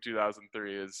take from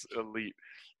 2003 is elite.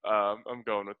 I'm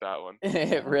going with that one.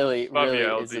 It really Love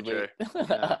is you, LDJ.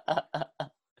 elite.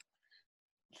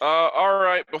 All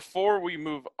right, before we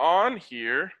move on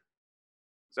here,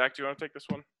 Zac, do you want to take this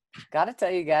one? Got to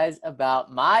tell you guys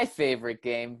about my favorite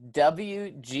game,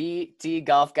 WGT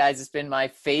Golf. Guys, it's been my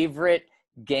favorite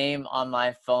game on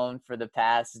my phone for the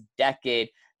past decade,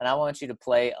 and I want you to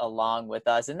play along with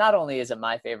us. And not only is it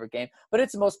my favorite game, but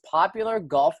it's the most popular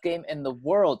golf game in the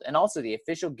world, and also the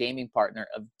official gaming partner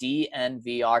of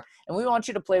DNVR. And we want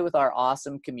you to play with our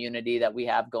awesome community that we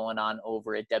have going on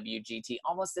over at WGT.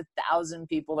 Almost 1,000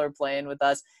 people are playing with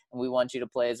us, and we want you to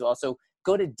play as well. So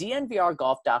Go to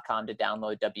dnvrgolf.com to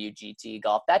download WGT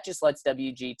Golf. That just lets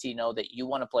WGT know that you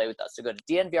want to play with us. So go to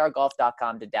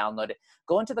dnvrgolf.com to download it.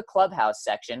 Go into the clubhouse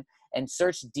section and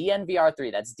search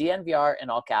DNVR3. That's DNVR in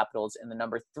all capitals and the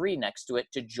number 3 next to it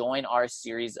to join our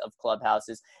series of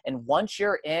clubhouses. And once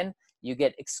you're in, you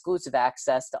get exclusive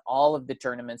access to all of the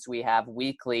tournaments we have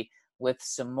weekly, with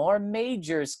some more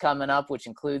majors coming up, which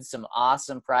includes some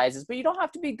awesome prizes. But you don't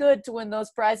have to be good to win those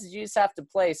prizes. You just have to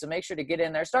play. So make sure to get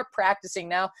in there. Start practicing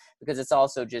now, because it's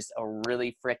also just a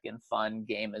really freaking fun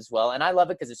game as well. And I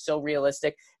love it because it's so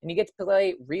realistic. And you get to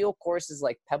play real courses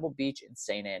like Pebble Beach and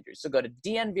St. Andrews. So go to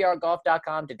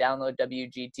dnvrgolf.com to download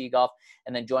WGT Golf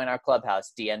and then join our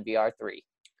clubhouse, DNVR3.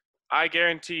 I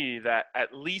guarantee that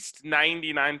at least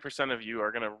 99% of you are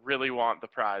going to really want the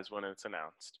prize when it's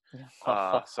announced.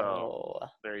 So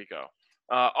there you go.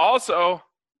 Also,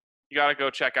 you got to go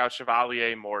check out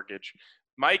Chevalier Mortgage.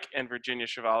 Mike and Virginia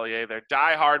Chevalier, they're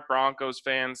diehard Broncos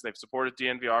fans. They've supported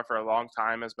DNVR for a long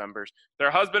time as members. They're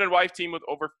a husband and wife team with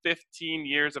over 15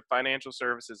 years of financial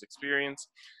services experience.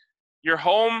 Your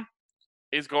home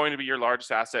is going to be your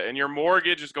largest asset, and your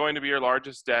mortgage is going to be your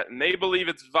largest debt, and they believe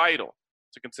it's vital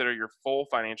to consider your full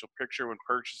financial picture when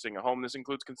purchasing a home. This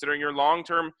includes considering your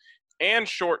long-term and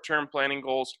short-term planning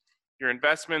goals, your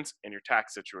investments, and your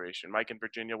tax situation. Mike and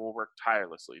Virginia will work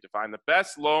tirelessly to find the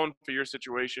best loan for your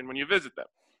situation when you visit them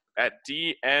at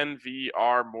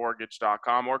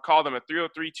dnvrmortgage.com or call them at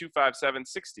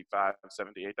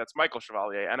 303-257-6578. That's Michael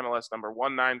Chevalier, NMLS number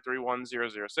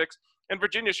 1931006, and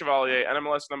Virginia Chevalier,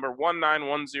 NMLS number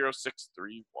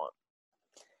 1910631.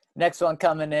 Next one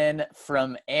coming in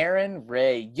from Aaron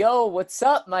Ray. Yo, what's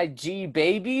up, my G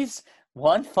babies?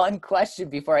 One fun question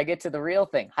before I get to the real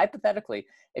thing. Hypothetically,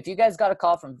 if you guys got a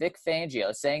call from Vic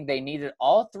Fangio saying they needed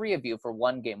all 3 of you for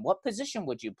one game, what position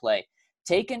would you play?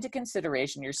 Take into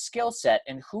consideration your skill set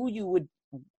and who you would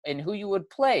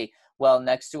play well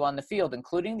next to on the field,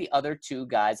 including the other 2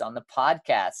 guys on the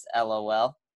podcast.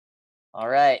 LOL. All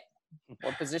right.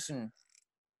 What position?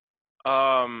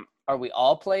 Are we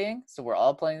all playing? So we're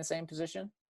all playing the same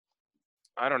position?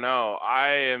 I don't know. I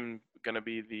am going to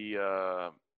be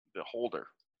the holder.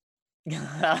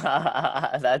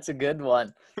 That's a good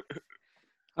one.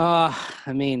 I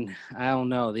mean, I don't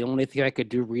know. The only thing I could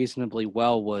do reasonably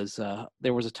well was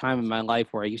there was a time in my life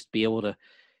where I used to be able to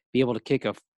kick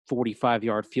a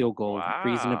 45-yard field goal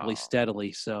reasonably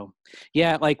steadily. So,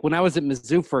 yeah, like when I was at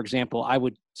Mizzou, for example, I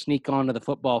would sneak onto the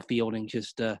football field and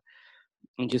just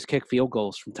kick field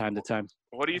goals from time to time.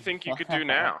 What do you think you could do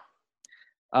now?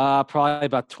 Probably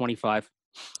about 25.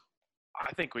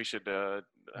 I think we should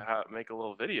make a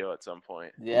little video at some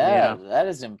point. Yeah. that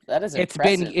is impressive.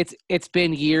 It's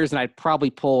been years, and I'd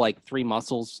probably pull like 3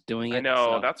 muscles doing it. I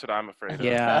know, that's what I'm afraid of.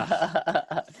 Yeah.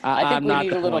 I think we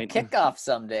need a little kickoff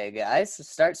someday, guys.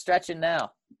 Start stretching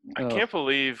now. I can't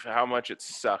believe how much it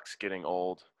sucks getting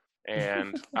old.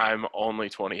 And I'm only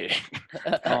 28.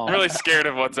 I'm really scared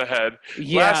of what's ahead.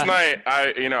 Yeah. Last night,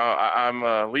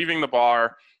 I'm leaving the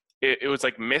bar. It was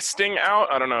like misting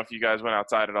out. I don't know if you guys went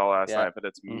outside at all last night, but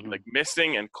it's like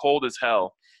misting and cold as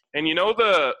hell. And you know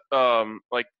the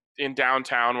like in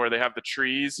downtown where they have the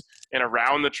trees, and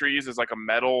around the trees is like a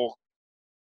metal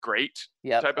grate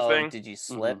type of thing. Did you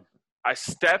slip? I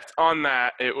stepped on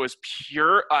that. It was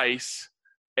pure ice,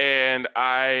 and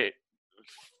I,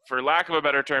 for lack of a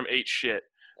better term, ate shit.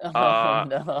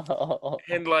 No.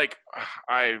 And like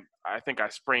I think I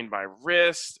sprained my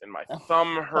wrist and my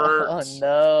thumb hurts. Oh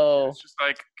no. It's just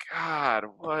like, God,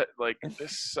 what? Like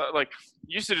this, like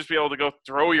you used to just be able to go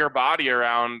throw your body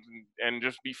around and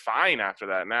just be fine after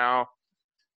that. Now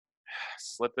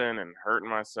slipping and hurting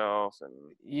myself, and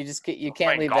you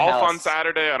can't leave the house. house Golf on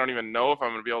Saturday. I don't even know if I'm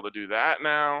going to be able to do that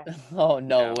now. Oh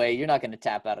no way! You're not going to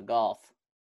tap out of golf.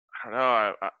 I don't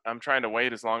know. I'm trying to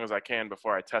wait as long as I can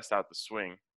before I test out the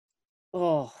swing.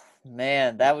 Oh,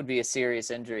 man, that would be a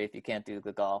serious injury if you can't do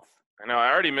the golf. I know. I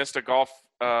already missed a golf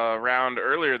round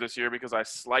earlier this year because I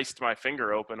sliced my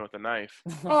finger open with a knife.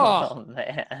 Oh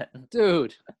man.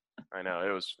 Dude. I know.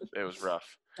 It was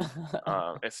rough.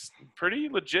 It's pretty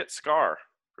legit scar.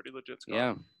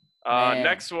 Yeah.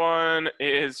 Next one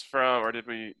is from, or did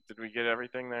we get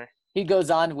everything there? He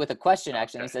goes on with a question,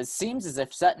 actually. He says, seems as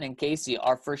if Sutton and Casey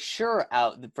are for sure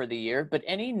out for the year, but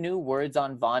any new words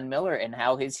on Von Miller and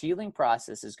how his healing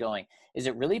process is going? Is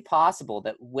it really possible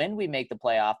that when we make the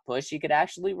playoff push, he could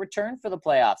actually return for the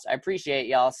playoffs? I appreciate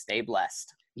y'all. Stay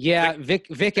blessed. Yeah,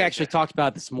 Vic actually talked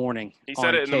about it this morning. He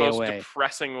said it in KOA. the most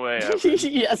depressing way ever.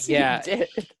 Yes, he did.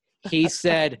 He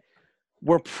said,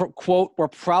 we're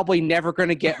probably never going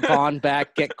to get Vaughn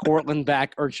back, get Cortland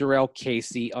back, or Jarrell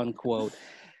Casey, unquote.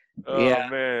 Oh, yeah,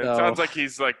 man. It sounds like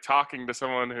he's like talking to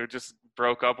someone who just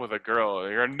broke up with a girl.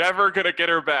 You're never going to get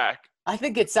her back. I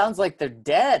think it sounds like they're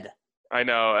dead. I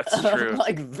know, that's true.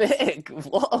 Like, Vic,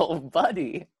 whoa,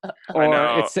 buddy. I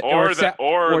know. Or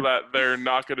or that they're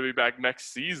not going to be back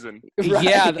next season. Right.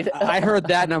 Yeah, I heard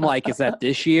that, and I'm like, is that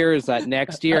this year? Is that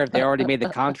next year? Have they already made the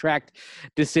contract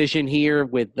decision here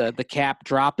with the cap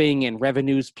dropping and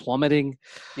revenues plummeting?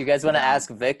 You guys want to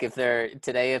ask Vic if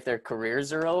their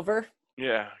careers are over?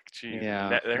 Yeah, geez.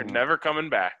 Yeah. They're never coming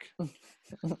back.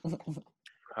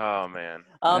 Oh, man.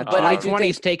 But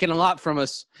 2020's taken a lot from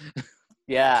us.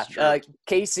 Yeah, It's true.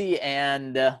 Casey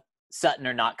and Sutton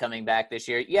are not coming back this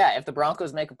year. Yeah, if the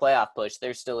Broncos make a playoff push,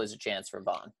 there still is a chance for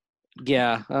Vaughn.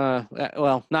 Yeah,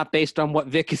 well, not based on what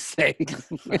Vic is saying.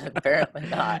 Apparently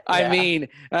not. I yeah. mean,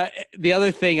 the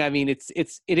other thing, I mean, it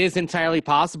is entirely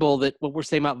possible that what we're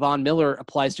saying about Von Miller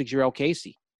applies to Jarrell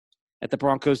Casey, that the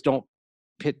Broncos don't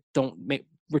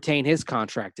retain his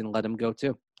contract and let him go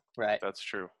too. Right. That's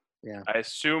true. Yeah. I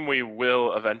assume we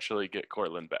will eventually get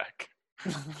Cortland back.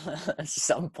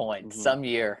 Some point, Mhm. some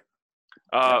year.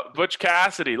 Butch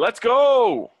Cassidy, let's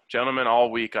go! Gentlemen, all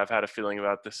week I've had a feeling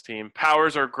about this team.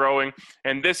 Powers are growing,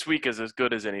 and this week is as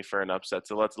good as any for an upset.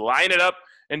 So let's line it up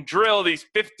and drill these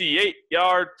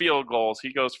 58-yard field goals.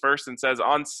 He goes first and says,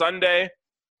 on Sunday,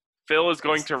 Phil is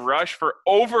going to rush for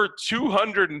over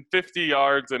 250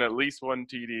 yards and at least one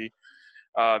TD.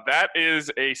 That is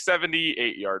a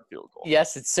 78-yard field goal.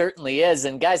 Yes, it certainly is.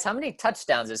 And guys, how many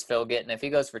touchdowns is Phil getting if he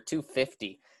goes for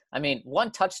 250? I mean,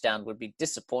 one touchdown would be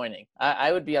disappointing.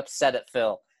 I would be upset at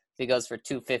Phil if he goes for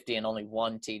 250 and only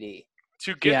one TD.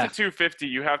 To get to 250,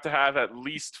 you have to have at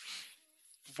least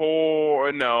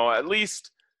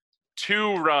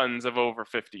two runs of over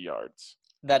 50 yards.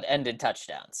 That ended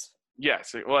touchdowns.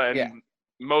 Yes, well, and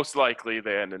most likely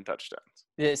they end in touchdowns.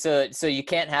 So you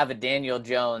can't have a Daniel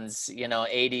Jones,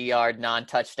 80-yard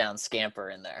non-touchdown scamper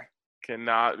in there.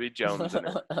 Cannot be Jones in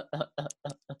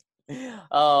it.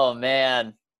 Oh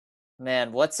man,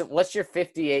 what's your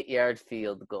 58-yard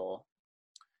field goal?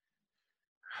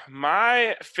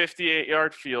 My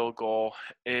 58-yard field goal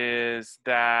is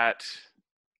that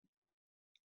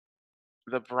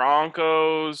the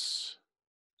Broncos.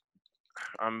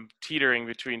 I'm teetering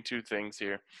between two things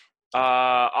here.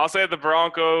 I'll say the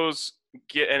Broncos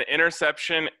get an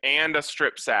interception and a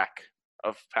strip sack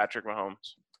of Patrick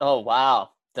Mahomes. Oh wow,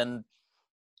 then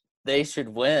they should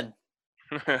win.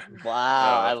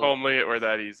 Wow, if only it were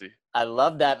that easy. I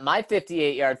love that. My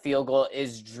 58-yard field goal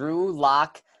is Drew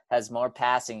Lock has more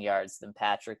passing yards than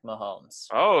Patrick Mahomes.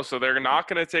 Oh, so they're not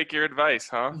going to take your advice,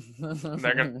 huh?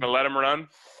 They're going to let him run?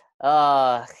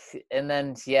 And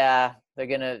then,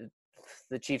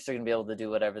 the Chiefs are going to be able to do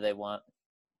whatever they want.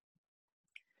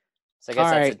 So I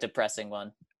guess that's a depressing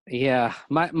one. Yeah,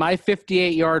 my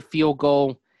 58-yard field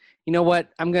goal, you know what?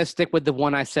 I'm going to stick with the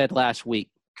one I said last week.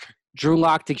 Drew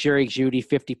Lock to Jerry Jeudy,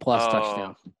 50-plus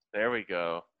touchdown. There we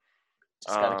go.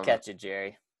 Just got to catch it,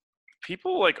 Jerry.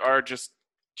 People, are just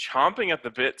chomping at the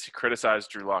bit to criticize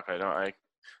Drew Lock.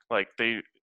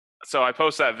 So I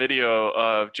post that video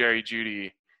of Jerry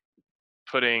Jeudy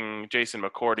putting Jason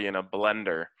McCourty in a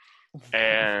blender,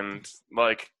 and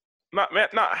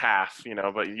not half,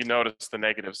 but you notice the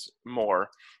negatives more.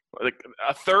 Like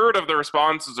a third of the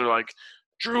responses are like,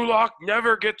 Drew Lock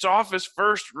never gets off his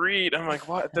first read. I'm like,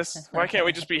 what? Why can't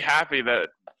we just be happy that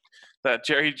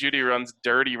Jerry Jeudy runs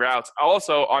dirty routes?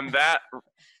 Also, on that,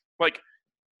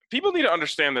 people need to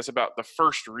understand this about the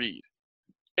first read.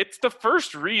 It's the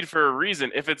first read for a reason.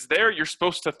 If it's there, you're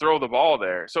supposed to throw the ball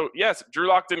there. So, yes, Drew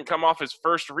Lock didn't come off his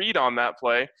first read on that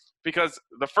play because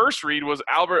the first read was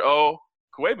Albert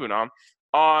Koenigsberg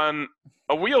on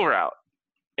a wheel route.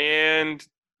 And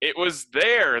it was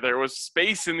there. There was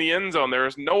space in the end zone. There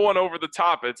was no one over the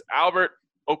top. It's Albert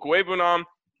Okwuegbunam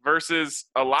versus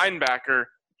a linebacker.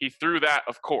 He threw that,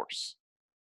 of course.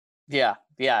 Yeah,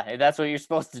 that's what you're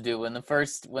supposed to do. When the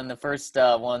first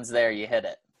one's there, you hit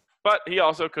it. But he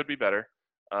also could be better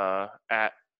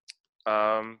at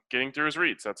getting through his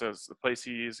reads. That's the place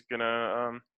he's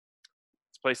gonna.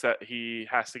 It's a place that he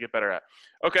has to get better at.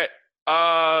 Okay,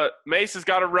 Mace has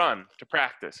got to run to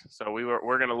practice, so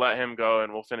we're gonna let him go,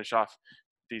 and we'll finish off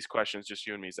these questions just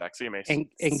you and me, Zach. See you, Mace. And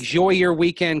enjoy your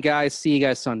weekend, guys. See you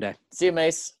guys Sunday. See you,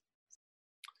 Mace.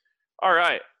 All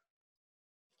right.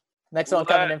 Next one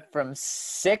coming in from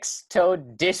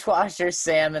six-toed dishwasher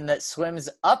salmon that swims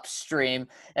upstream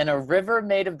in a river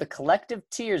made of the collective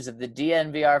tears of the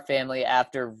DNVR family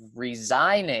after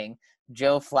resigning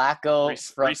Joe Flacco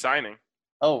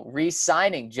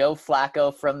re-signing Joe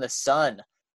Flacco from the Sun.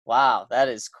 Wow, that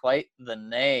is quite the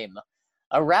name.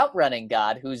 A route running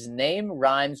god whose name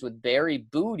rhymes with Barry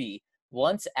Booty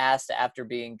once asked after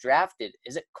being drafted,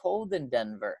 "Is it cold in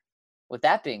Denver?" with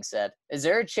that being said, is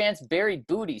there a chance Barry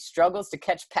Booty struggles to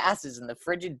catch passes in the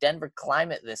frigid Denver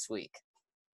climate this week?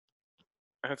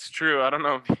 That's true. I don't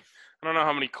know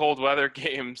how many cold weather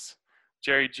games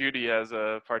Jerry Jeudy has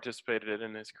participated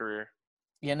in his career.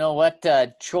 You know what?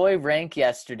 Troy Rank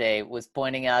yesterday was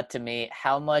pointing out to me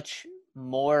how much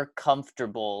more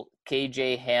comfortable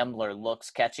KJ Hamler looks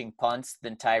catching punts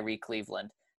than Tyree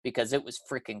Cleveland, because it was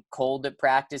freaking cold at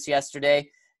practice yesterday,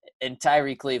 and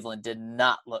Tyree Cleveland did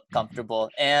not look comfortable.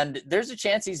 And there's a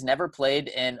chance he's never played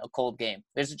in a cold game.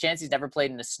 There's a chance he's never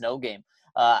played in a snow game.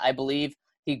 I believe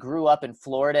he grew up in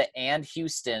Florida and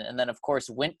Houston, and then, of course,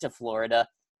 went to Florida.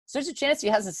 So there's a chance he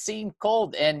hasn't seen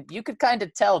cold, and you could kind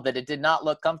of tell that it did not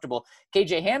look comfortable.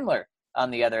 KJ Hamler,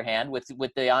 on the other hand, with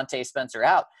Deontay Spencer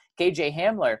out, KJ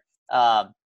Hamler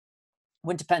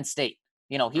went to Penn State.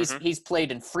 You know, he's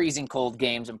played in freezing cold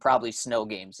games and probably snow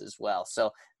games as well.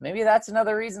 So maybe that's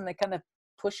another reason they kind of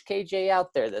push KJ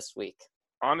out there this week.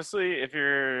 Honestly, if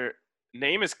your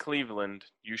name is Cleveland,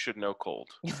 you should know cold.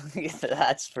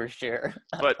 That's for sure.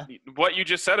 But what you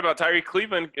just said about Tyree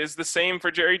Cleveland is the same for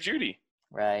Jerry Jeudy.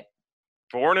 Right.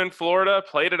 Born in Florida,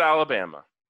 played at Alabama.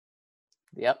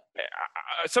 Yep.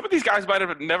 Some of these guys might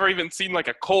have never even seen like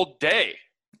a cold day.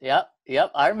 Yep.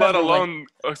 I remember. Let alone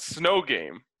a snow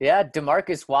game. Yeah,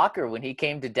 DeMarcus Walker, when he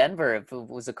came to Denver, it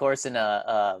was, of course, in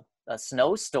a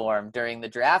snowstorm during the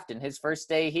draft. And his first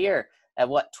day here at,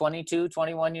 22,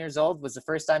 21 years old, was the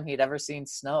first time he'd ever seen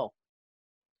snow.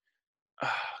 Oh,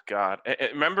 God.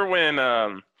 Remember when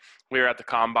we were at the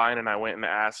Combine and I went and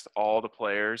asked all the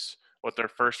players what their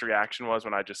first reaction was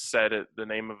when I just said the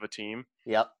name of a team?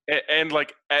 Yep. And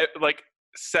like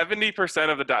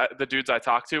 70% of the dudes I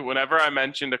talked to, whenever I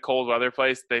mentioned a cold weather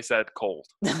place, they said cold.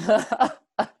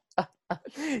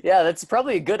 Yeah, that's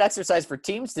probably a good exercise for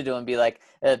teams to do, and be like,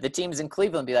 the teams in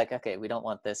Cleveland be like, okay, we don't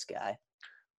want this guy.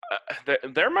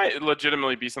 There might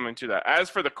legitimately be something to that. As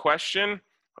for the question,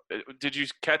 did you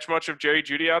catch much of Jerry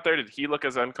Jeudy out there? Did he look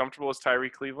as uncomfortable as Tyree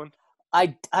Cleveland?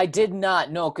 I did not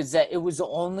know, because it was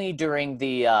only during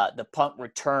the punt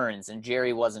returns, and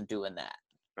Jerry wasn't doing that.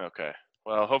 Okay.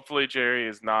 Well, hopefully Jerry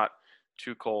is not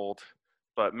too cold.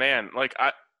 But, man,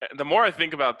 the more I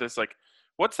think about this,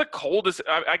 what's the coldest –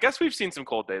 I guess we've seen some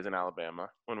cold days in Alabama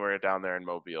when we were down there in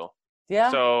Mobile.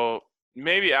 Yeah. So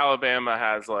maybe Alabama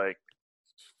has,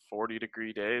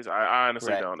 40-degree days. I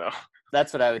honestly don't know.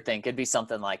 That's what I would think. It'd be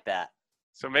something like that.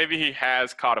 So maybe he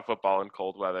has caught a football in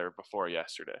cold weather before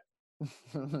yesterday.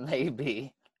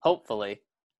 Maybe. Hopefully.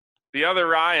 The other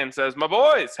Ryan says, my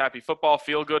boys, happy football,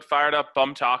 feel good, fired up,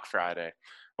 bum talk Friday.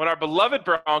 When our beloved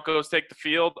Broncos take the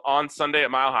field on Sunday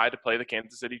at Mile High to play the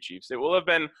Kansas City Chiefs, it will have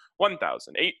been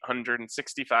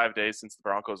 1,865 days since the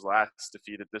Broncos last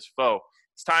defeated this foe.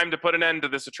 It's time to put an end to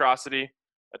this atrocity,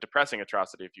 a depressing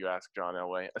atrocity if you ask John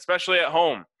Elway, especially at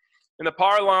home. In the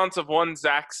parlance of one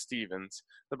Zac Stevens,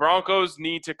 the Broncos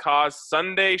need to cause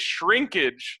Sunday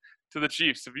shrinkage to the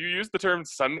Chiefs. Have you used the term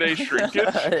Sunday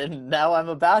shrinkage? Now I'm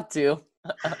about to.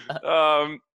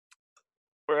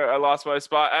 Where I lost my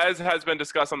spot, as has been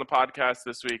discussed on the podcast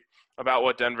this week about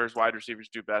what Denver's wide receivers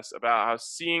do best, about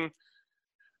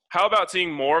how about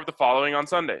seeing more of the following on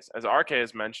Sundays. As RK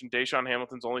has mentioned, Deshaun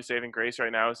Hamilton's only saving grace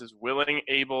right now is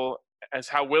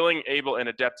how willing, able, and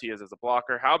adept he is as a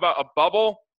blocker. How about a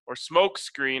bubble or smoke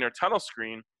screen or tunnel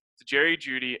screen to Jerry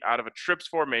Jeudy out of a trips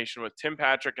formation with Tim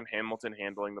Patrick and Hamilton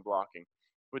handling the blocking?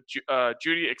 With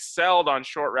Jeudy excelled on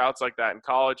short routes like that in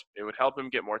college, it would help him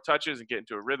get more touches and get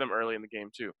into a rhythm early in the game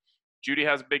too. Jeudy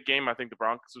has a big game. I think the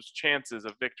Broncos' chances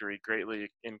of victory greatly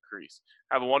increase.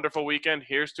 Have a wonderful weekend.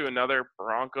 Here's to another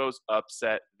Broncos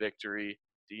upset victory.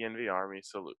 DNV Army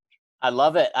salute. I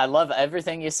love it. I love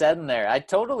everything you said in there. I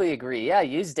totally agree. Yeah,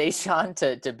 use Deshaun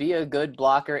to be a good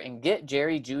blocker and get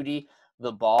Jerry Jeudy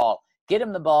the ball. Get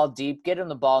him the ball deep, get him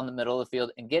the ball in the middle of the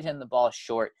field, and get him the ball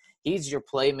short. He's your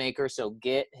playmaker, so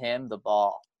get him the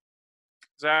ball.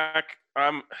 Zach,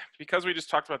 because we just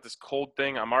talked about this cold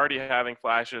thing, I'm already having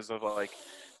flashes of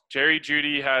Jerry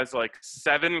Jeudy has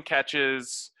 7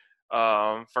 catches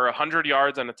for 100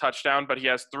 yards and a touchdown, but he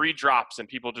has 3 drops and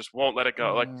people just won't let it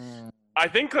go. I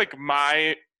think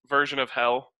my version of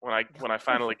hell when I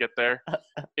finally get there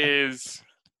is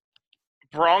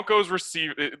Broncos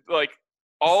receive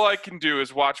all I can do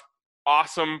is watch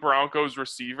awesome Broncos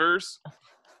receivers,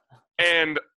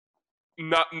 and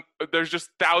there's just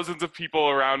thousands of people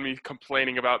around me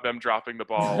complaining about them dropping the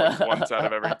ball once out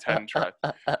of every 10 tries.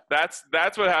 That's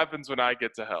what happens when I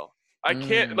get to hell. I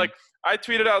can't I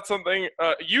tweeted out something.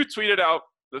 You tweeted out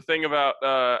the thing about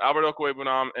Albert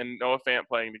Okwuegbunam and Noah Fant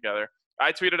playing together.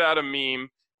 I tweeted out a meme,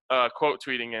 quote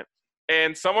tweeting it,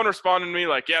 And someone responded to me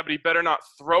like, yeah, but he better not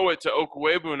throw it to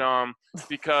Okwuegbunam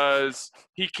because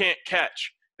he can't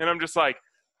catch. And I'm just like,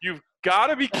 you've got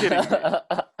to be kidding me.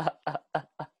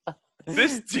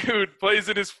 This dude plays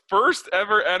in his first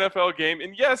ever NFL game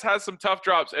and, yes, has some tough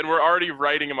drops, and we're already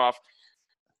writing him off.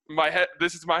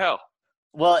 This is my hell.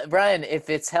 Well, Brian, if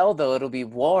it's hell, though, it'll be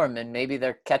warm, and maybe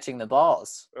they're catching the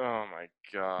balls. Oh, my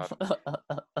God.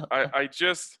 I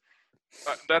just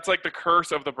 – that's like the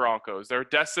curse of the Broncos. They're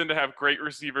destined to have great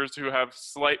receivers who have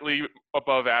slightly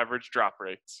above average drop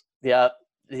rates. Yep.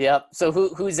 So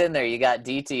who's in there? You got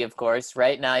DT, of course.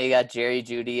 Right now you got Jerry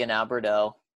Jeudy and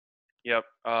Alberto. Yep.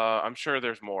 I'm sure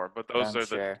there's more, but those are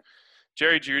the –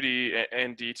 Jerry Jeudy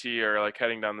and DT are like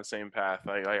heading down the same path.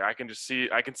 I can just see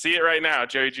it right now.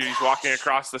 Jerry Judy's walking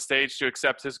across the stage to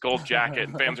accept his gold jacket,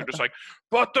 and fans are just like,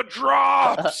 "But the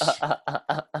drops!"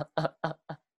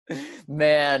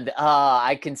 Man,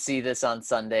 I can see this on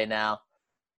Sunday now.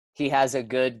 He has a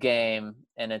good game,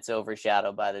 and it's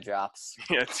overshadowed by the drops.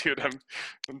 Yeah, dude,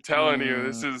 I'm telling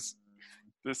you,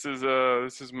 this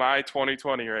is my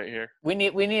 2020 right here. We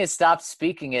need to stop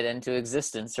speaking it into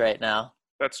existence right now.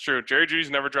 That's true. Jerry Judy's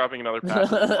never dropping another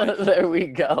pass. There we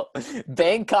go.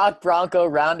 Bangkok Bronco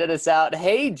rounded us out.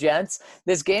 Hey, gents,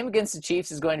 this game against the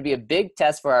Chiefs is going to be a big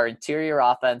test for our interior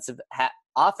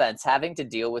offense having to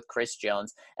deal with Chris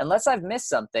Jones, unless I've missed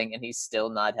something and he's still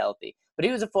not healthy. But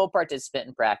he was a full participant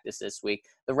in practice this week.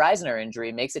 The Reisner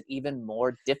injury makes it even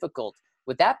more difficult.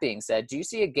 With that being said, do you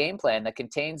see a game plan that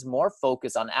contains more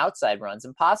focus on outside runs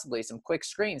and possibly some quick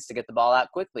screens to get the ball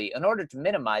out quickly in order to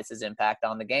minimize his impact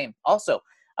on the game? Also,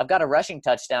 I've got a rushing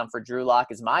touchdown for Drew Lock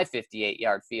as my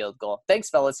 58-yard field goal.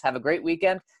 Thanks, fellas. Have a great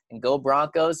weekend, and go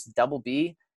Broncos. Double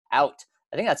B out.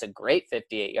 I think that's a great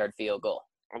 58-yard field goal.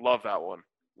 I love that one.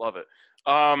 Love it.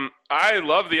 I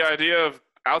love the idea of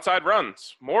outside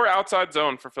runs, more outside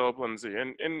zone for Phillip Lindsay,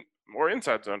 and more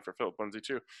inside zone for Phillip Lindsay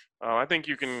too. I think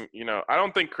you can, I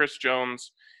don't think Chris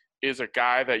Jones is a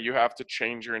guy that you have to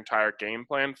change your entire game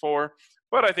plan for,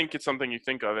 but I think it's something you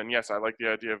think of. And yes, I like the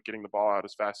idea of getting the ball out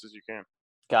as fast as you can.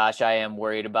 Gosh, I am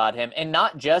worried about him. And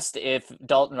not just if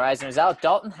Dalton Reisner is out.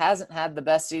 Dalton hasn't had the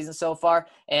best season so far.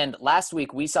 And last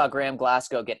week we saw Graham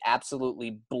Glasgow get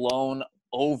absolutely blown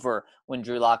over when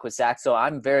Drew Lock was sacked. So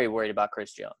I'm very worried about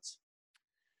Chris Jones.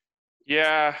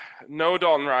 Yeah, no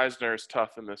Dalton Reisner is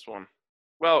tough in this one.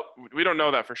 Well, we don't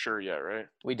know that for sure yet, right?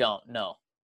 We don't, no.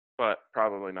 But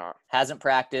probably not. Hasn't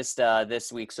practiced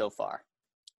this week so far.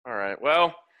 All right,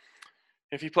 well,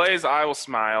 if he plays, I will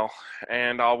smile.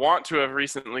 And I'll want to have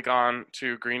recently gone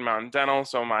to Green Mountain Dental,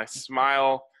 so my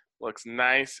smile looks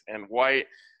nice and white.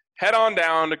 Head on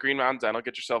down to Green Mountain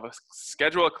Dental,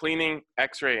 schedule a cleaning,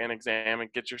 x-ray, and exam,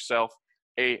 and get yourself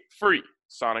a free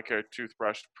Sonicare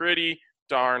toothbrush. Pretty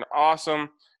darn awesome.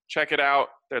 Check it out.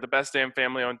 They're the best damn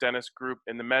family-owned dentist group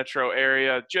in the metro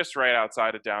area, just right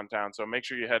outside of downtown. So make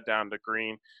sure you head down to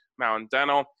Green Mountain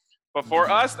Dental. But for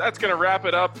us, that's going to wrap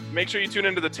it up. Make sure you tune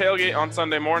into the tailgate on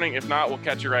Sunday morning. If not, we'll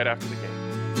catch you right after the game.